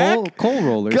the back. coal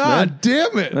rollers. God man.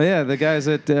 damn it! Oh, yeah, the guys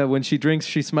that when she drinks,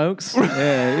 she smokes.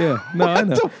 Yeah. No, I What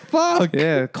know. the fuck?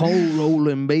 Yeah, coal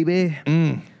rolling, baby.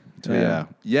 Yeah.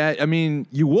 I mean,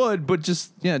 you would, but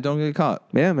just don't get caught.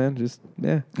 Yeah, man. Just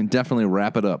yeah. And definitely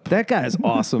wrap it up. That guy's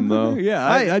awesome, though. Yeah,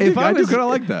 I do kinda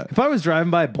like that. If I was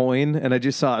driving by Boyne and I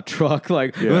just saw a truck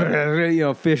like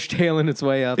fishtailing its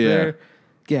way up Yeah. there,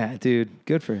 yeah, dude,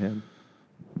 good for him.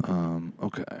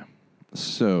 Okay.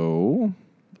 So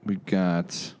we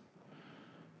got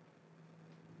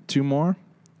 2 more.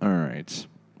 All right.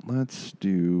 Let's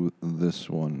do this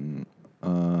one.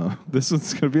 This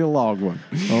one's gonna be a long one.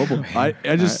 Oh boy.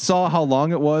 I just saw how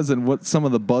long it was and what some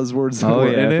of the buzzwords that Oh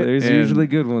were yeah, in it. there's and- usually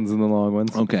good ones in the long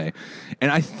ones. Okay.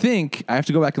 And I think I have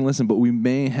to go back and listen, but we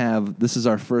may have this is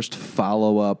our first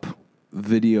follow-up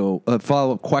video,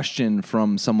 follow-up question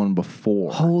from someone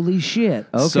before. Holy shit.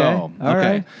 Okay. So, All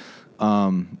right.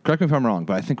 Correct me if I'm wrong,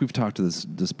 but I think we've talked to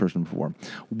this person before.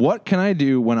 What can I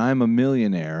do when I'm a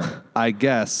millionaire, I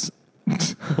guess,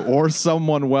 or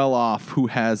someone well off who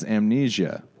has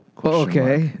amnesia? Question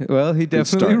Okay. mark. Well, he Good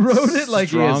definitely start. wrote it like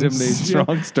strong, he has amnesia.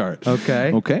 Strong start.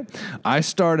 Okay. Okay. I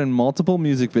starred in multiple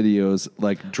music videos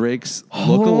like Drake's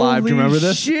Look Alive. Do you remember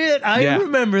this? Shit, I Yeah.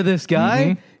 remember this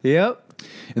guy. Yep.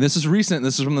 And this is recent.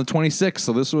 This is from the 26th.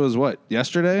 So this was what?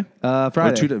 Yesterday?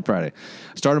 Friday. Or Friday.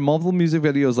 Started multiple music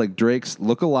videos like Drake's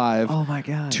Look Alive. Oh my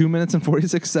god. 2 minutes and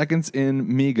 46 seconds in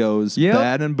Migos, Yep.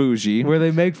 Bad and Bougie. Where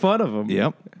they make fun of him.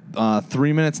 Yep.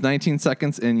 3 minutes, 19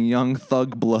 seconds in Young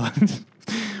Thug Blood.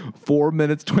 4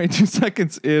 minutes, 22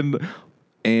 seconds in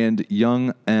and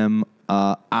Young M.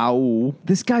 Ow.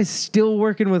 This guy's still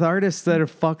working with artists that are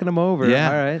fucking him over. Yeah.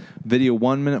 All right. Video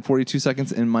 1 minute, 42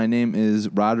 seconds in My Name is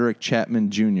Roderick Chapman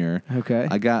Jr. Okay.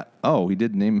 I got, he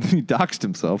did name, he doxed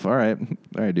himself. All right.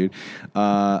 All right, dude.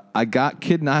 I got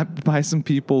kidnapped by some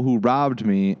people who robbed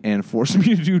me and forced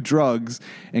me to do drugs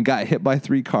and got hit by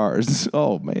 3 cars.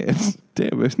 Oh, man.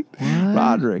 Damn it.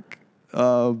 Roderick. I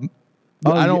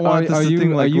don't want this to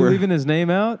think Are like you we're... leaving his name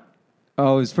out?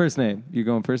 Oh, his first name. You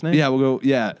going first name? Yeah, we'll go,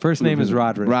 yeah. First name is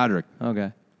Roderick. Roderick.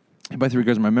 Okay. Hit by 3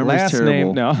 cars. My memory's Last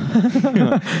terrible. name,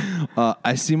 no.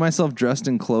 I see myself dressed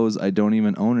in clothes I don't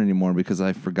even own anymore because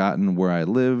I've forgotten where I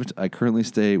lived. I currently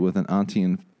stay with an auntie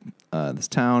in this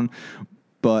town,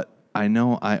 but I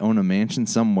know I own a mansion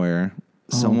somewhere.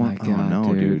 my God,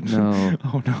 no, dude. No.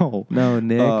 Oh no. No,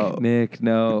 Nick,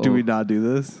 no. Do we not do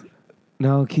this?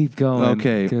 No, keep going.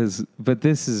 Okay. But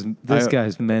this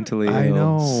guy's mentally ill. I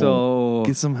know. So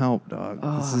Get some help, dog.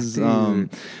 Oh, this is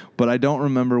dude. but I don't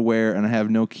remember where and I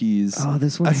have no keys. Oh,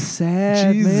 this one's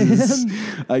sad, Jesus.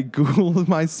 man. I Googled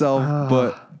myself,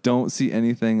 but don't see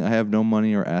anything. I have no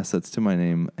money or assets to my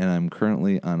name, and I'm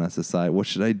currently on SSI. What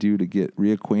should I do to get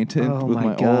reacquainted Oh with my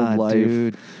my God, old life?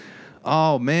 dude.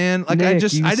 Oh man, like Nick,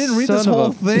 I didn't read this son of whole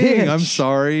a thing. I'm bitch.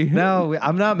 sorry. No,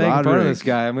 I'm not making fun of Roderick. this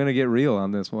guy. I'm gonna get real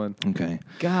on this one. Okay.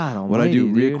 God almighty, What I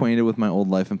do, dude. reacquainted with my old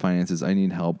life and finances. I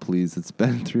need help, please. It's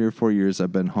been 3 or 4 years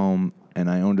I've been home, and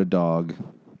I owned a dog.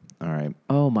 All right.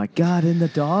 Oh my God, and the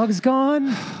dog's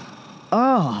gone.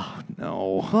 Oh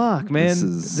No. fuck, man.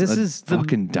 This This a is the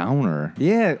fucking downer.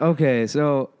 yeah. Okay,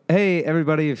 so hey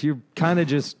everybody, if you're kind of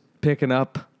just picking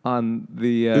up on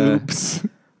the Oops.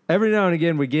 every now and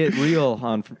again we get real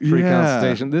on free Yeah.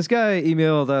 consultation. This guy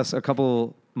emailed us a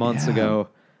couple months Yeah. ago.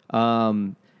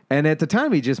 And at the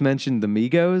time, he just mentioned the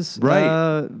Migos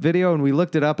Right. video, and we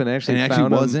looked it up and actually And it actually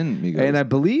found was him. in Migos. And I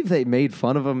believe they made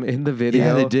fun of him in the video.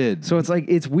 Yeah, they did. So it's like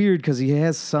it's weird because he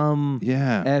has some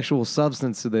Yeah. actual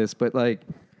substance to this, but like,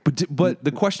 But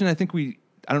the question I think we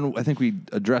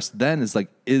addressed then is like,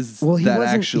 is well, that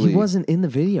actually? he wasn't in the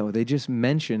video. They just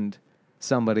mentioned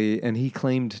somebody, and he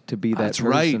claimed to be that That's person.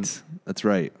 right. That's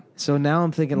right. So now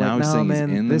I'm thinking, Now like, he's no, saying he's man,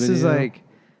 in the this is video? like.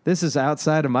 This is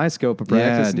outside of my scope of practice,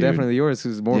 Yeah, and dude. definitely yours,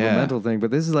 because it's more of a Yeah. mental thing. But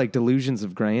this is like delusions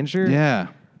of grandeur. Yeah.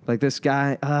 Like this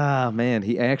guy, man,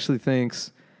 he actually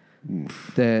thinks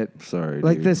that. Sorry.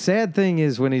 Like dude. the sad thing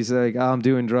is when he's like, oh, I'm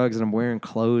doing drugs and I'm wearing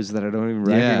clothes that I don't even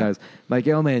Yeah. recognize. Like,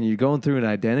 yo, man, you're going through an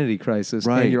identity crisis,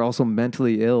 Right. and you're also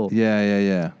mentally ill.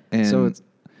 Yeah. And So it's-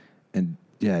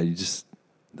 yeah, you just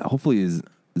hopefully his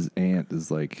aunt is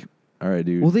like, all right,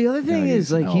 dude. Well, the other you gotta thing get is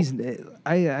some like help. he's,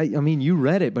 I mean, you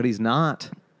read it, but he's not.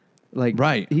 Like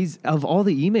Right. he's of all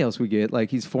the emails we get, like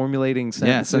he's formulating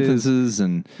yeah, sentences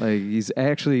and Like he's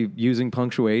actually using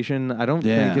punctuation. I don't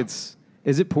Yeah. think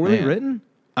is it poorly Man. written?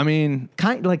 I mean,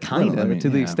 Kind Well, of I mean, to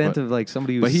the yeah, extent but- of like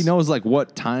somebody who's but he knows like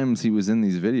what times he was in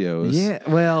these videos. Yeah,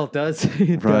 well, does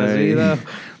he? Does Right. he though?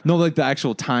 No, like the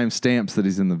actual time stamps that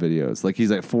he's in the videos. Like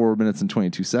he's like 4 minutes and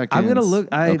 22 seconds. I'm gonna look.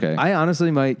 Okay. I honestly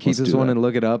might keep Let's this do one that. and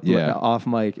look it up Yeah. off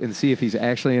mic and see if he's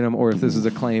actually in them or if this is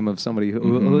a claim of somebody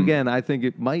who again, I think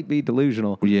it might be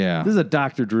delusional. Yeah. This is a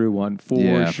Dr. Drew one for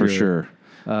yeah, sure. for sure.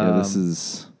 Yeah, this Um,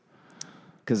 is.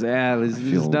 Because this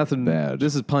is feel nothing bad.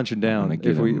 This is punching down wanna if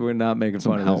get him we're not making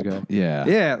some fun of help. this guy. Yeah.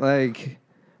 Yeah, like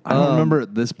I don't remember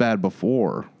it this bad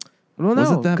before. Well, Was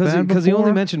no, it that bad because he only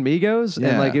before? mentioned Migos and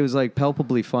Yeah. like it was like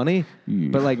palpably funny. Ew.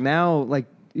 But like now, like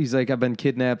he's like, I've been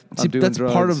kidnapped. See, I'm doing that's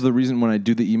drugs. part of the reason when I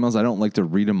do the emails, I don't like to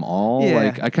read them all. Yeah.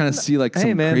 Like I kind of see like Hey,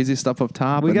 some man. crazy stuff up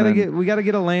top. We and gotta then-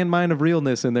 get a landmine of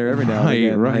realness in there every now and right,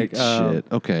 again. right. Like, Shit.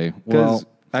 Okay. Because Well,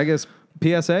 I guess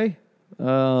PSA.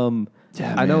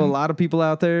 Yeah, I know a man. lot of people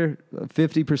out there.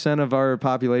 50% of our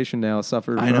population now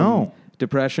suffer I from know.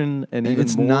 depression and even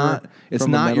it's more not it's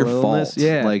from a not your mental fault. illness.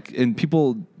 Yeah, Like and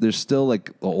people there's still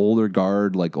like the older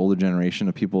guard, like older generation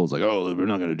of people is like, oh, we're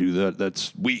not gonna do that.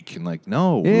 That's weak. And like,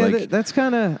 no. yeah, like that's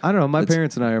kind of I don't know. My It's-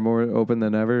 parents and I are more open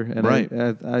than ever, and Right.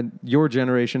 your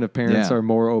generation of parents Yeah. are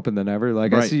more open than ever.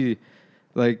 Like I Right. see,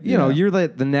 like you know, Yeah. you're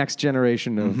the next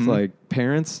generation of Mhm. like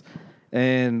parents,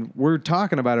 and we're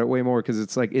talking about it way more because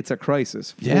it's like it's a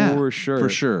crisis yeah, for sure. For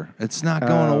sure. It's not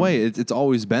going away. It's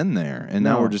always been there. And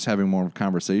now No. we're just having more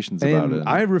conversations about And it.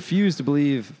 I refuse to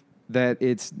believe that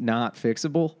it's not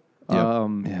fixable. Yep.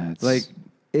 Yeah, it's- like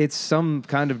it's some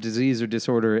kind of disease or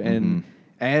disorder, and Mm-hmm.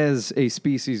 as a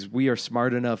species, we are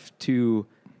smart enough to,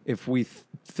 if we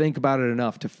think about it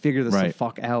enough, to figure this the Right.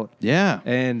 fuck out. yeah.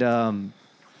 And I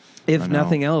if know.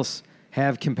 nothing else,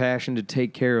 have compassion to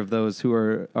take care of those who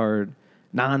are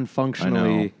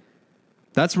non-functionally.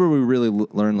 That's where we really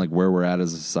learn like where we're at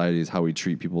as a society is how we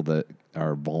treat people that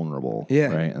are vulnerable. Yeah,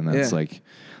 Right. And that's yeah. like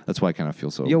that's why I kind of feel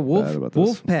so Yo, bad about this.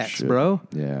 wolf packs, shit. bro.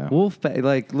 Yeah.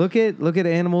 Like look at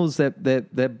animals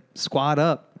that squat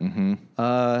up, Mm-hmm.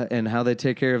 and how they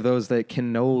take care of those that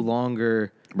can no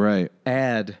longer Right.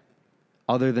 add,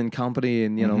 other than company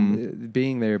and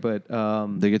being there. But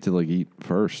They get to like eat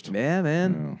first. yeah,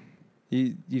 man,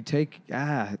 you take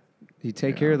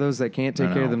care of those that can't take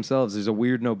I care of know. themselves. There's a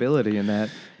weird nobility in that.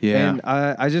 Yeah. And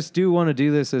I just do want to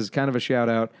do this as kind of a shout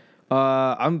out.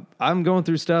 I'm going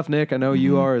through stuff, Nick. I know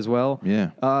you are as well. Mm-hmm.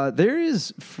 Yeah. There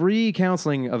is free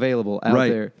counseling available out Right.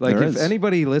 there. Like There if is.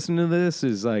 anybody listening to this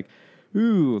is like,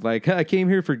 ooh, like I came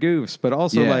here for goofs, but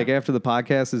also Yeah. like after the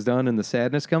podcast is done and the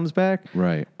sadness comes back.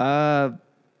 Right.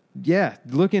 Yeah,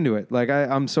 look into it. Like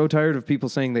I'm so tired of people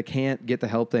saying they can't get the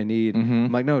help they need. Mm-hmm.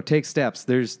 I'm like, no, take steps.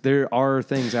 There are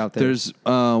things out there. There's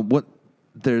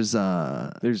There's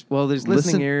Listening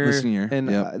listening ear, Ear, and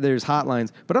yep. There's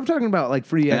hotlines. But I'm talking about like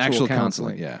free And actual actual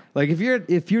counseling. counseling, yeah. Like if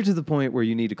you're to the point where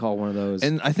you need to call one of those,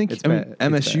 and I think it's bad.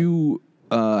 MSU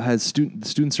has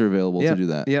students are available Yep. to do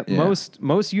that. Yep. Yeah.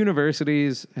 Most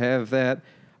universities have that.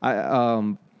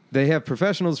 They have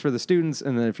professionals for the students,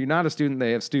 and then if you're not a student,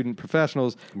 they have student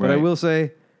professionals. But I Right. will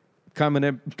say,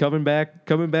 coming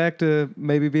back to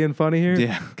maybe being funny here.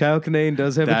 Yeah. Kyle Kinane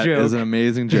does have That a joke. is an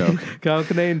amazing joke. Kyle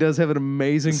Kinane does have an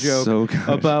amazing joke So good.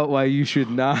 about why you should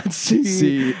not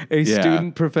see a yeah.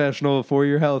 student professional for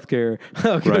your health care.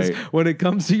 Because Right. when it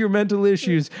comes to your mental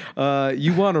issues,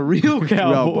 you want a real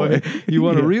cowboy. You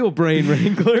want a Yeah. real brain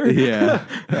wrangler. Yeah.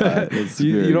 That's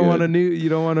You very don't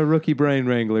good. want a rookie brain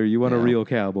wrangler. You want a Yeah. real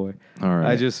cowboy. All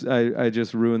right. I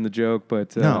just ruined the joke,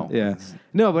 but No. yeah.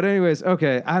 No, but anyways,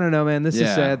 okay. I don't know, man. This is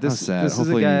Yeah, sad. that's sad. This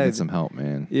Hopefully is a you guy. get some help,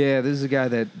 man. Yeah, this is a guy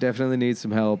that definitely needs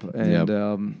some help, and Yep.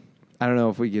 I don't know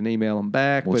if we can email him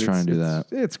back. We'll but try and do it's-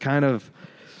 that. It's kind of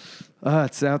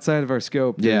it's outside of our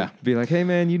scope. To Yeah. be like, hey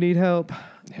man, you need help.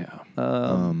 Yeah.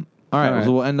 All all right, right.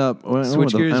 So we'll end up.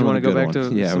 Switch gears. You want to go back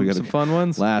to yeah? We got some fun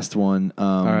ones? last one.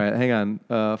 All right, hang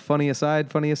on. Funny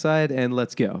aside, and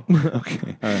let's go.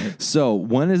 Okay. All right. So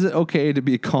when is it okay to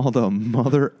be called a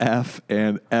mother F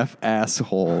and F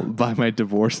asshole by my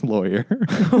divorce lawyer?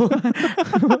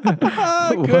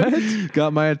 Good.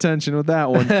 Got my attention with that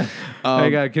one.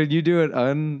 Hang on, can you do it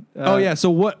Oh yeah. So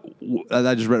what?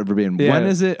 I just read it verbatim. Yeah. When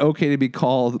is it okay to be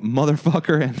called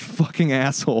motherfucker and fucking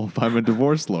asshole by my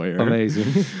divorce lawyer?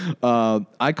 Amazing.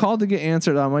 I called to get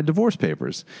answered on my divorce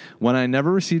papers. When I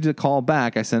never received a call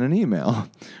back, I sent an email.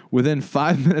 Within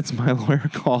 5 minutes, my lawyer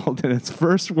called, and his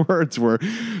first words were,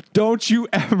 "Don't you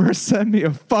ever send me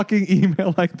a fucking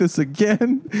email like this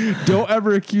again. Don't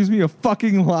ever accuse me of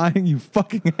fucking lying, you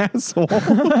fucking asshole.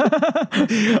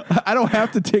 I don't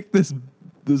have to take this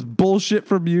bullshit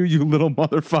from you, you little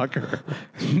motherfucker."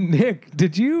 Nick,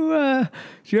 did you have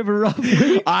a rough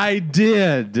week? I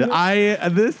did.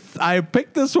 I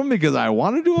picked this one because I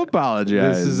wanted to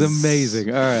apologize. This is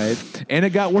amazing. All right. And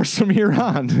it got worse from here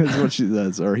on, is what she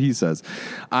says, or he says.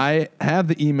 I have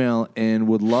the email and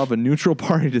would love a neutral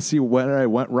party to see where I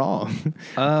went wrong.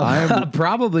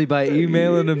 Probably by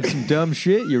emailing him some dumb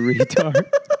shit, you retard.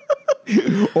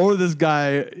 Or this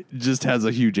guy just has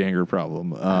a huge anger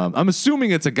problem. I'm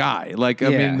assuming it's a guy. Like, I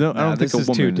mean, I don't think a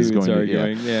woman is going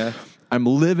arguing. to. Yeah. I'm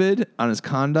livid on his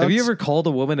conduct. Have you ever called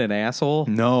a woman an asshole?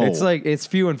 No. It's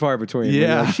few and far between.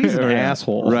 Yeah. Like, she's an Right.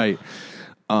 asshole. Right.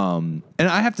 And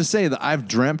I have to say that I've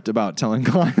dreamt about telling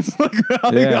clients like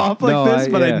off like this,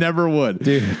 but I never would.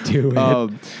 Dude, do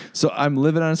it. So I'm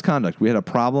livid on his conduct. We had a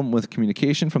problem with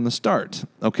communication from the start.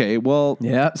 Okay, well,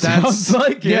 Yeah, that's sounds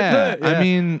like it. yeah. Yeah. I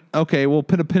mean, okay, we'll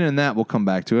put a pin in that. We'll come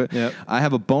back to it. Yep. I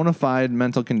have a bona fide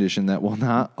mental condition that will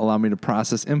not allow me to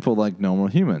process info like normal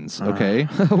humans. Okay.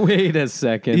 Wait a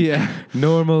second. Yeah.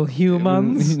 Normal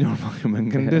humans? Normal human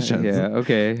conditions. Yeah,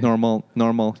 okay. Normal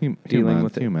Dealing human,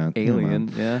 with human, alien.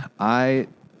 human. Yeah.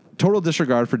 Total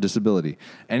disregard for disability.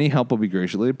 Any help will be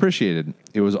graciously appreciated.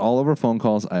 It was all over phone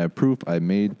calls. I have proof I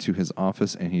made to his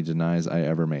office, and he denies I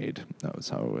ever made. That was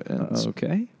how it ends.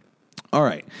 Okay. All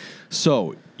right.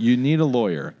 So you need a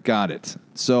lawyer. Got it.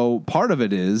 So part of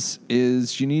it is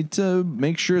you need to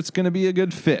make sure it's going to be a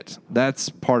good fit. That's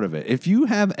part of it. If you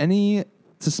have any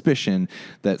suspicion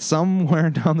that somewhere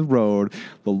down the road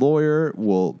the lawyer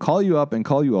will call you up and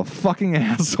call you a fucking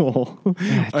asshole,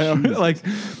 like,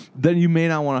 then you may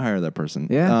not want to hire that person.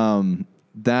 Yeah.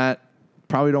 That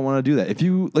probably don't want to do that. If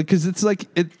you like, because it's like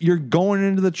you're going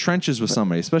into the trenches with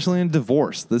somebody, especially in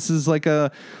divorce. This is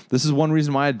one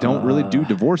reason why I don't really do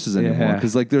divorces anymore, yeah.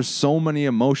 because like there's so many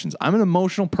emotions. I'm an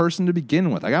emotional person to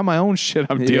begin with. I got my own shit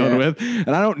I'm dealing with, and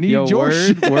I don't need your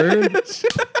shit. Word.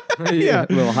 Yeah,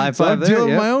 Little high so five I'm there. dealing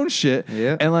with Yep. my own shit,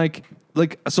 Yeah. and like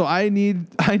so I need,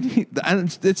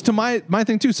 and it's to my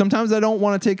thing too. Sometimes I don't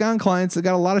want to take on clients that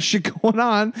got a lot of shit going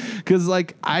on because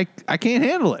like I can't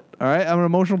handle it. All right, I'm an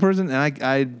emotional person, and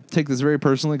I take this very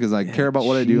personally because I care about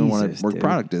what I do and what Jesus, my work dude.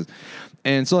 product is.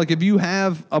 And so like if you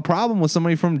have a problem with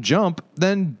somebody from jump,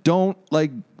 then don't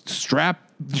like strap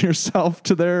yourself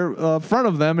to their front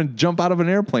of them and jump out of an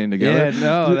airplane together. Yeah,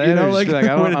 no, you know, like I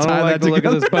way don't to tie like that the look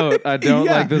of this together. boat. I don't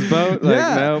Yeah. like this boat. Like,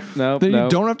 Yeah. nope. Then you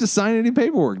don't have to sign any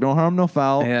paperwork. No harm, no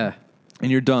foul. Yeah.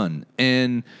 And you're done.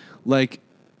 And like,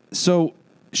 so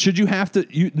should you have to?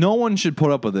 No one should put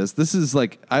up with this. This is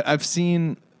like I've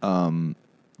seen.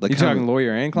 Like You talking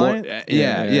lawyer and client?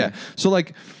 Yeah. So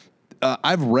like,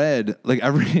 I've read like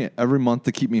every month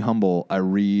to keep me humble. I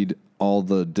read all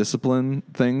the discipline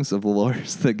things of the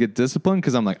lawyers that get disciplined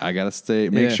because I'm like, I gotta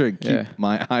make sure I keep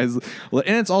my eyes. And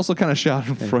it's also kind of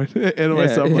Schadenfreude in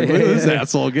myself. Like, look at this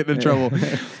asshole getting in trouble.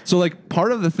 So like,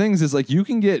 part of the things is like you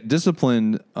can get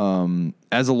disciplined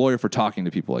as a lawyer for talking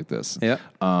to people like this. Yeah.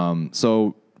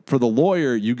 So for the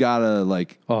lawyer, you gotta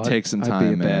like take some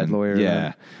time. I'd be a bad lawyer. Yeah.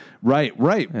 Then. Right.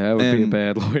 Yeah, I would be a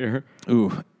bad lawyer.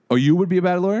 Ooh. Oh, you would be a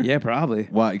bad lawyer? Yeah, probably.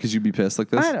 Why? Because you'd be pissed like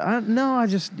this? No,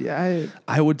 I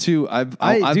I would too. I've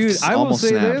dude, I will almost say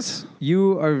snapped. this: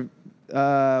 you are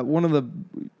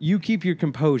you keep your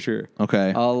composure.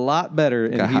 Okay. A lot better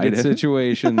in Gotta heated hide it.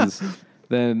 situations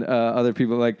than other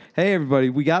people. Like, hey, everybody,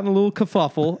 we got in a little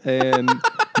kerfuffle, and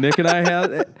Nick and I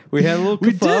had a little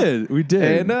kerfuffle. We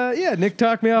did. And Nick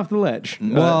talked me off the ledge.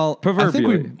 Well,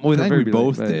 proverbially. I think we Proverbially,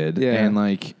 both but, did. Yeah. And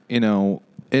like,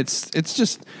 it's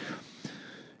just,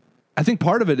 I think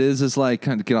part of it is like,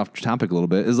 kind of get off topic a little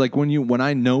bit, is like when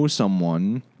I know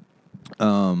someone,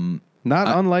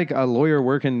 not unlike a lawyer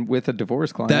working with a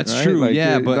divorce client. That's right? true, Like,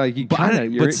 yeah, you- but- like you but I kind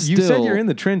don't- of but you said still, you're in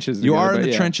the trenches. you together, are in but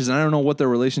the yeah. trenches, and I don't know what their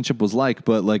relationship was like,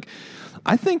 but like,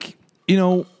 I think,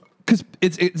 because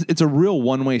it's a real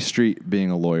one-way street being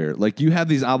a lawyer. Like, you have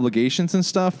these obligations and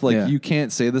stuff. Like, Yeah. you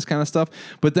can't say this kind of stuff,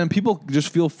 but then people just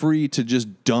feel free to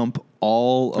just dump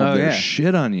all of their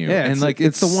shit on you. Yeah, and it's, like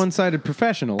it's the one-sided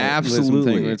professional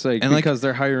Absolutely. thing. Where it's like, And, like, because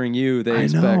they're hiring you, they I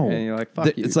expect, know. and you're like, fuck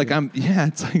you. It's like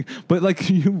it's like, but like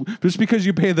you, just because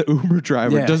you pay the Uber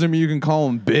driver Yeah. doesn't mean you can call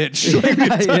him bitch. Like,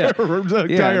 the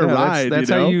entire no, ride.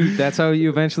 that's how you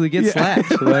eventually get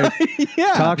slapped. Like,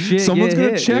 Yeah, talk shit, Someone's get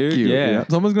gonna hit, check dude. you. Yeah.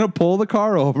 Someone's gonna pull the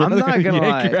car over. I'm They're not gonna yank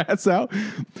lie. your ass out.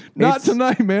 Not It's-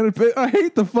 tonight, man. I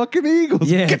hate the fucking Eagles.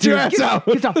 Yeah, get dude, your ass out.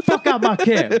 Get the fuck out my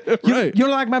car. Right. You don't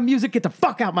like my music? Get the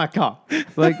fuck out my car.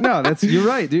 Like, no, you're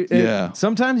right, dude. Yeah.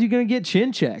 Sometimes you're gonna get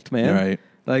chin checked, man. Right.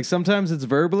 Like, sometimes it's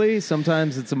verbally,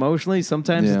 sometimes it's emotionally,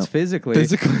 sometimes Yeah. it's physically.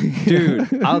 Physically.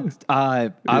 Dude, I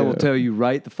will tell you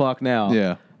right the fuck now.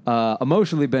 Yeah.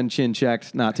 Emotionally been chin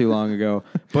checked not too long ago,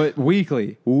 but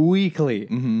weekly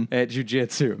at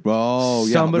jujitsu. Oh,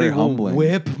 yeah, somebody very will humbling.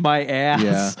 whip my ass,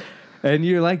 Yeah. and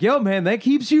you're like, "Yo, man, that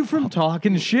keeps you from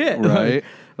talking shit." Right.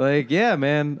 Like, yeah,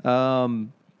 man.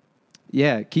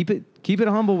 Yeah, keep it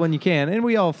humble when you can, and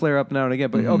we all flare up now and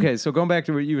again. But okay, so going back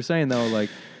to what you were saying though, like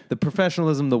the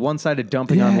professionalism, the one-sided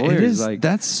dumping on lawyers, it is. like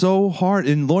That's so hard.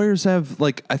 And lawyers have,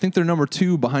 like, I think they're number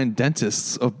 2 behind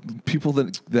dentists of people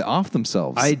that off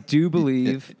themselves. I do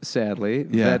believe, sadly,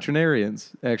 Yeah. veterinarians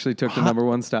actually took the number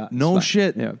 1 spot. No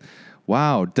shit. Yeah.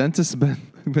 Wow, dentists have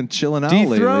been chilling out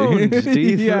Dethroned.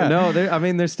 lately. Yeah. No,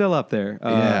 they're still up there.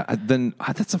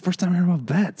 That's the first time I heard about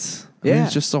vets. Yeah.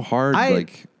 It's just so hard.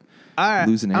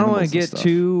 Losing I don't animals want and to get stuff.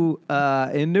 too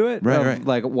into it, Right, of, right.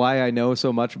 like why I know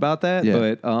so much about that.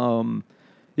 Yeah. But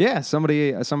yeah,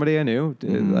 somebody I knew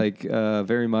Mm-hmm.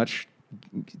 very much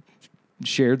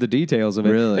shared the details of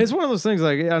it. Really? It's one of those things,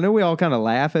 like, I know we all kind of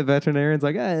laugh at veterinarians,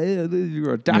 like,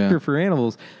 you're a doctor Yeah. for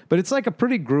animals, but it's like a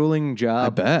pretty grueling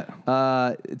job. I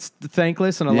bet. It's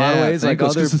thankless in a lot of ways. Like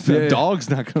thankless, other 'cause the dog's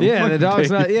not going to yeah, the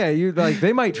dog's not. Yeah, you like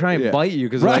they might try and Yeah. bite you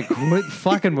because Right. they're like, quit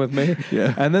fucking with me.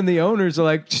 Yeah. And then the owners are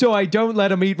like, so I don't let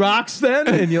them eat rocks then?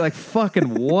 And you're like,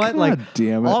 fucking what? Like,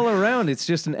 damn it. all around, it's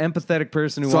just an empathetic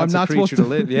person who So I'm wants not a creature supposed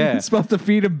to live. Yeah. I'm supposed to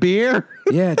feed him beer.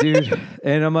 Yeah, dude.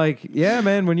 And I'm like, yeah,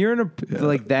 man, when you're in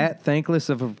like that thankless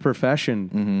of a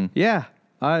profession, yeah.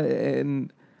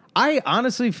 I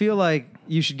honestly feel like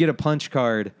you should get a punch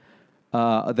card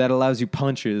that allows you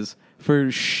punches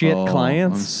for shit Oh,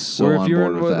 clients. I'm so where if on you're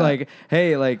board with that. like,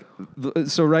 hey, like,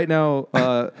 so right now,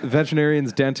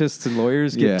 veterinarians, dentists, and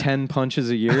lawyers get Yeah. 10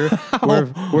 punches a year. Where if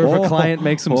a client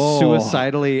makes them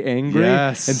suicidally angry,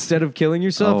 Yes. instead of killing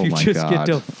yourself, Oh you my just get God.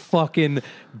 to fucking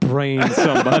brain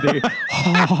somebody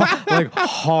like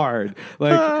hard,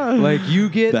 like you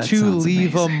get That to sounds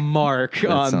leave amazing. a mark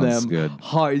on sounds them good.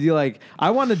 hard. You like,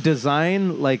 I want to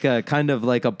design like a kind of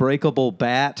like a breakable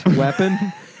bat weapon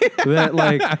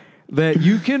that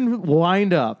you can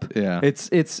wind up. Yeah.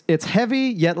 It's heavy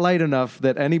yet light enough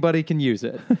that anybody can use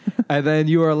it. And then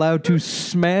you are allowed to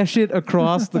smash it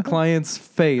across the client's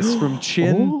face from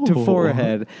chin to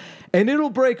forehead. And it'll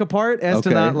break apart as to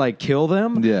Okay. not like kill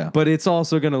them. Yeah. But it's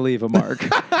also going to leave a mark.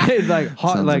 It's like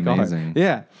hard, Sounds like hard. amazing.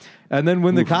 Yeah. And then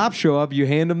when the cops show up, you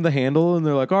hand them the handle, and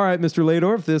they're like, "All right, Mr.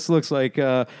 Ladorf, this looks like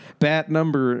bat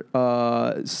number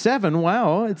 7.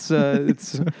 Wow, it's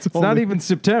not even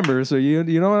September, so you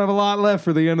don't have a lot left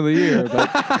for the end of the year.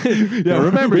 But yeah,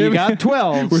 remember, you got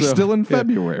 12. We're so- still in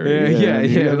February. Yeah.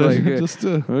 You gotta Like, just,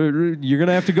 you're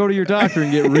gonna have to go to your doctor and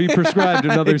get re-prescribed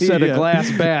another set of glass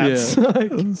bats.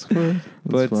 Yeah.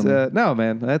 But no,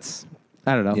 man, that's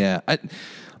I don't know. Yeah.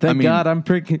 Thank God I'm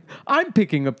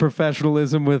picking a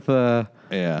professionalism with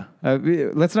Yeah.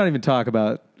 let's not even talk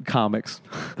about comics,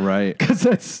 Right. because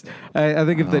that's I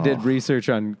think if they did research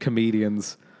on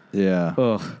comedians, Yeah.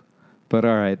 ugh. But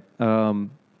all right,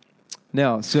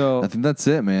 no. So I think that's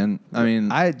it, man. I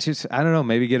mean, I don't know.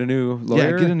 Maybe get a new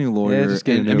lawyer. yeah, get a new lawyer. Yeah, just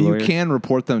get And, a new lawyer. you can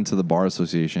report them to the bar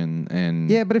association, and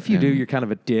Yeah, but if you do, and you're kind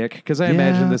of a dick. Because I Yeah.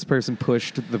 imagine this person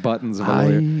pushed the buttons of a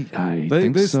lawyer. I Like,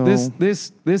 think this, so.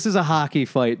 this is a hockey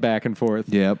fight back and forth.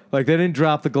 Yep. Like they didn't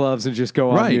drop the gloves and just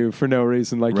go on Right. you for no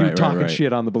reason. Like you were Right, talking right.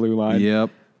 shit on the blue line. Yep.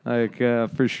 like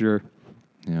for sure.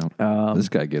 Yeah, this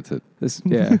guy gets it. This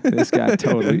guy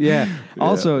totally. Yeah.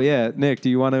 Also, Nick, do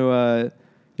you want to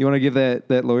give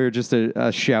that lawyer just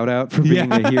a shout out for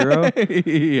being a hero?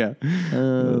 Yeah,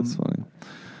 that's funny.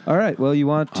 All right. Well, you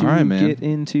want to get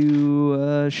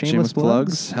into shameless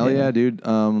plugs? Hell yeah, dude.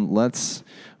 Let's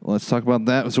talk about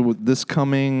that. So this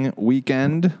coming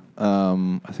weekend,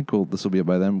 I think this will be it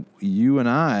by then. You and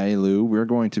I, Lou, we're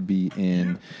going to be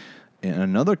in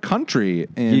another country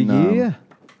in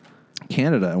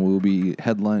Canada, and we'll be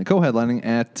co-headlining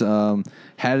at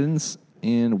Haddon's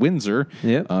in Windsor.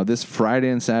 This Friday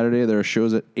and Saturday. There are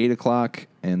shows at 8:00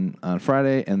 and on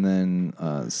Friday, and then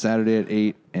Saturday at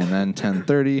 8, and then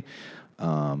 10:30.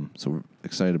 So we're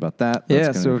excited about that.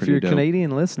 That's so if you're a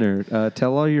Canadian listener,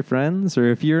 tell all your friends,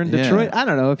 or if you're in Detroit, I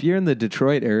don't know, if you're in the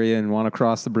Detroit area and want to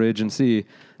cross the bridge and see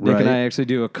Nick and I actually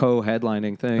do a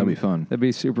co-headlining thing. That'd be fun. That'd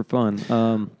be super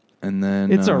fun. And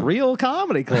then it's a real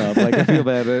comedy club. Like, I feel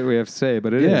bad that we have to say,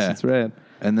 but it is. It's rad.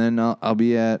 And then I'll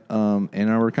be at Ann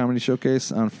Arbor Comedy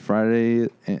Showcase on Friday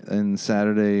and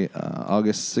Saturday,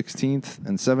 August 16th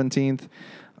and 17th.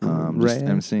 Just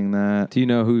emceeing that. Do you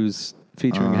know who's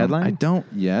featuring headline? I don't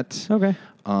yet. Okay.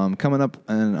 Coming up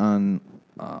on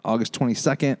August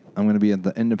 22nd, I'm going to be at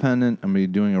the Independent. I'm going to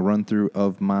be doing a run-through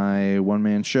of my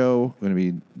one-man show. I'm going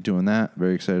to be doing that.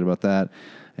 Very excited about that.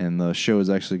 And the show is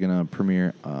actually going to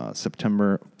premiere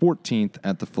September 14th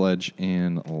at the Fledge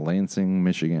in Lansing,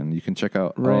 Michigan. You can check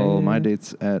out all my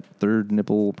dates at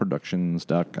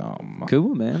thirdnippleproductions.com.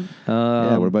 Cool, man.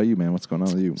 What about you, man? What's going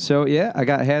on with you? So, I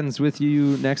got Haddon's with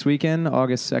you next weekend,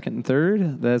 August 2nd and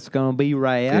 3rd. That's going to be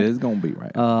right. It is going to be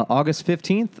right. August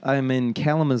 15th, I'm in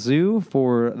Kalamazoo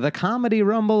for the Comedy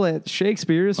Rumble at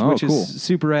Shakespeare's, which is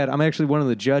super rad. I'm actually one of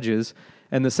the judges.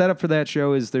 And the setup for that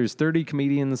show is there's 30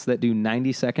 comedians that do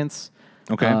 90 seconds.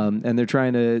 Okay. And they're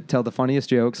trying to tell the funniest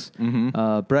jokes.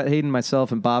 Mm-hmm. Brett Hayden,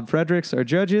 myself, and Bob Fredericks are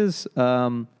judges.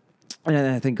 And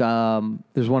I think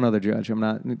there's one other judge. I'm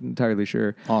not entirely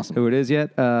sure who it is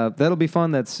yet. That'll be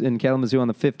fun. That's in Kalamazoo on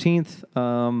the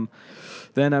 15th.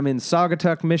 Then I'm in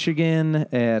Saugatuck, Michigan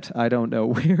at I don't know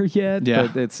where yet.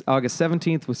 But it's August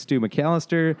 17th with Stu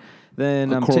McAllister. Then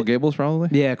Coral Gables,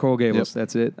 probably? Yeah, Coral Gables.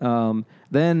 That's it.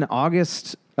 Then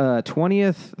August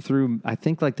 20th through, I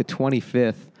think, like the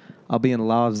 25th, I'll be in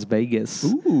Las Vegas.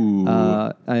 Ooh.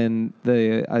 And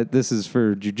this is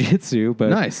for jiu-jitsu, but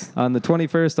nice. On the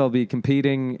 21st, I'll be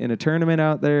competing in a tournament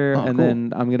out there, and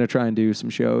then I'm going to try and do some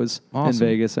shows in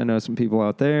Vegas. I know some people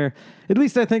out there. At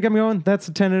least I think I'm going. That's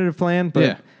a tentative plan,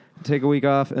 but take a week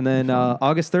off. And then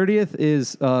August 30th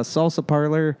is Salsa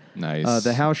Parlor. Nice.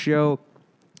 The house show.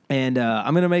 And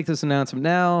I'm going to make this announcement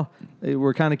now.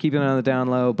 We're kind of keeping it on the down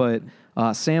low, but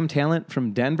Sam Talent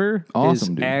from Denver is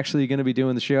actually going to be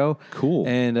doing the show. Cool.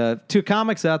 And two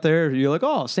comics out there, you're like,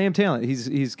 oh, Sam Talent.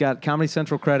 He's got Comedy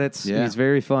Central credits. Yeah. He's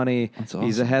very funny. That's awesome.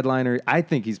 He's a headliner. I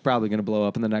think he's probably going to blow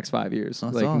up in the next 5 years,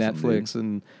 That's like awesome, Netflix. dude.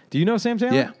 And do you know Sam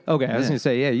Talent? Yeah. Okay, I was going to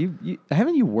say, you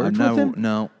haven't you worked with him?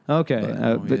 No.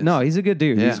 Okay, but no, he's a good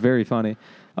dude. Yeah. He's very funny.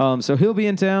 So he'll be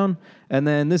in town, and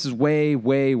then this is way,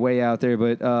 way, way out there,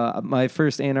 but my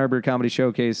first Ann Arbor Comedy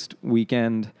Showcase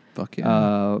weekend, Fuck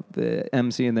yeah. the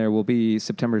MC in there will be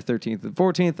September 13th and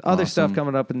 14th. Other stuff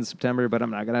coming up in September, but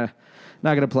I'm not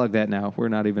gonna plug that now. We're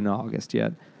not even in August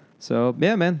yet. So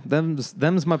yeah, man,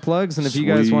 them's my plugs, and if you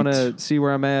guys want to see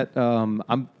where I'm at,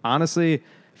 I'm honestly.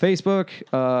 Facebook,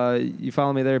 you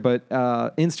follow me there, but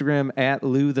Instagram at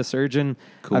Lou the Surgeon.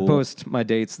 Cool. I post my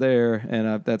dates there,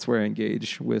 and that's where I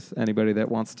engage with anybody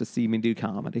that wants to see me do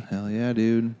comedy. Hell yeah,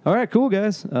 dude. All right, cool,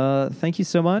 guys. Thank you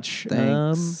so much.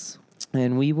 Thanks.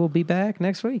 And we will be back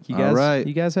next week. You guys, all right.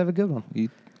 You guys have a good one.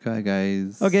 Okay,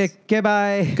 guys. Okay,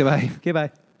 goodbye. Goodbye.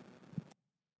 Goodbye.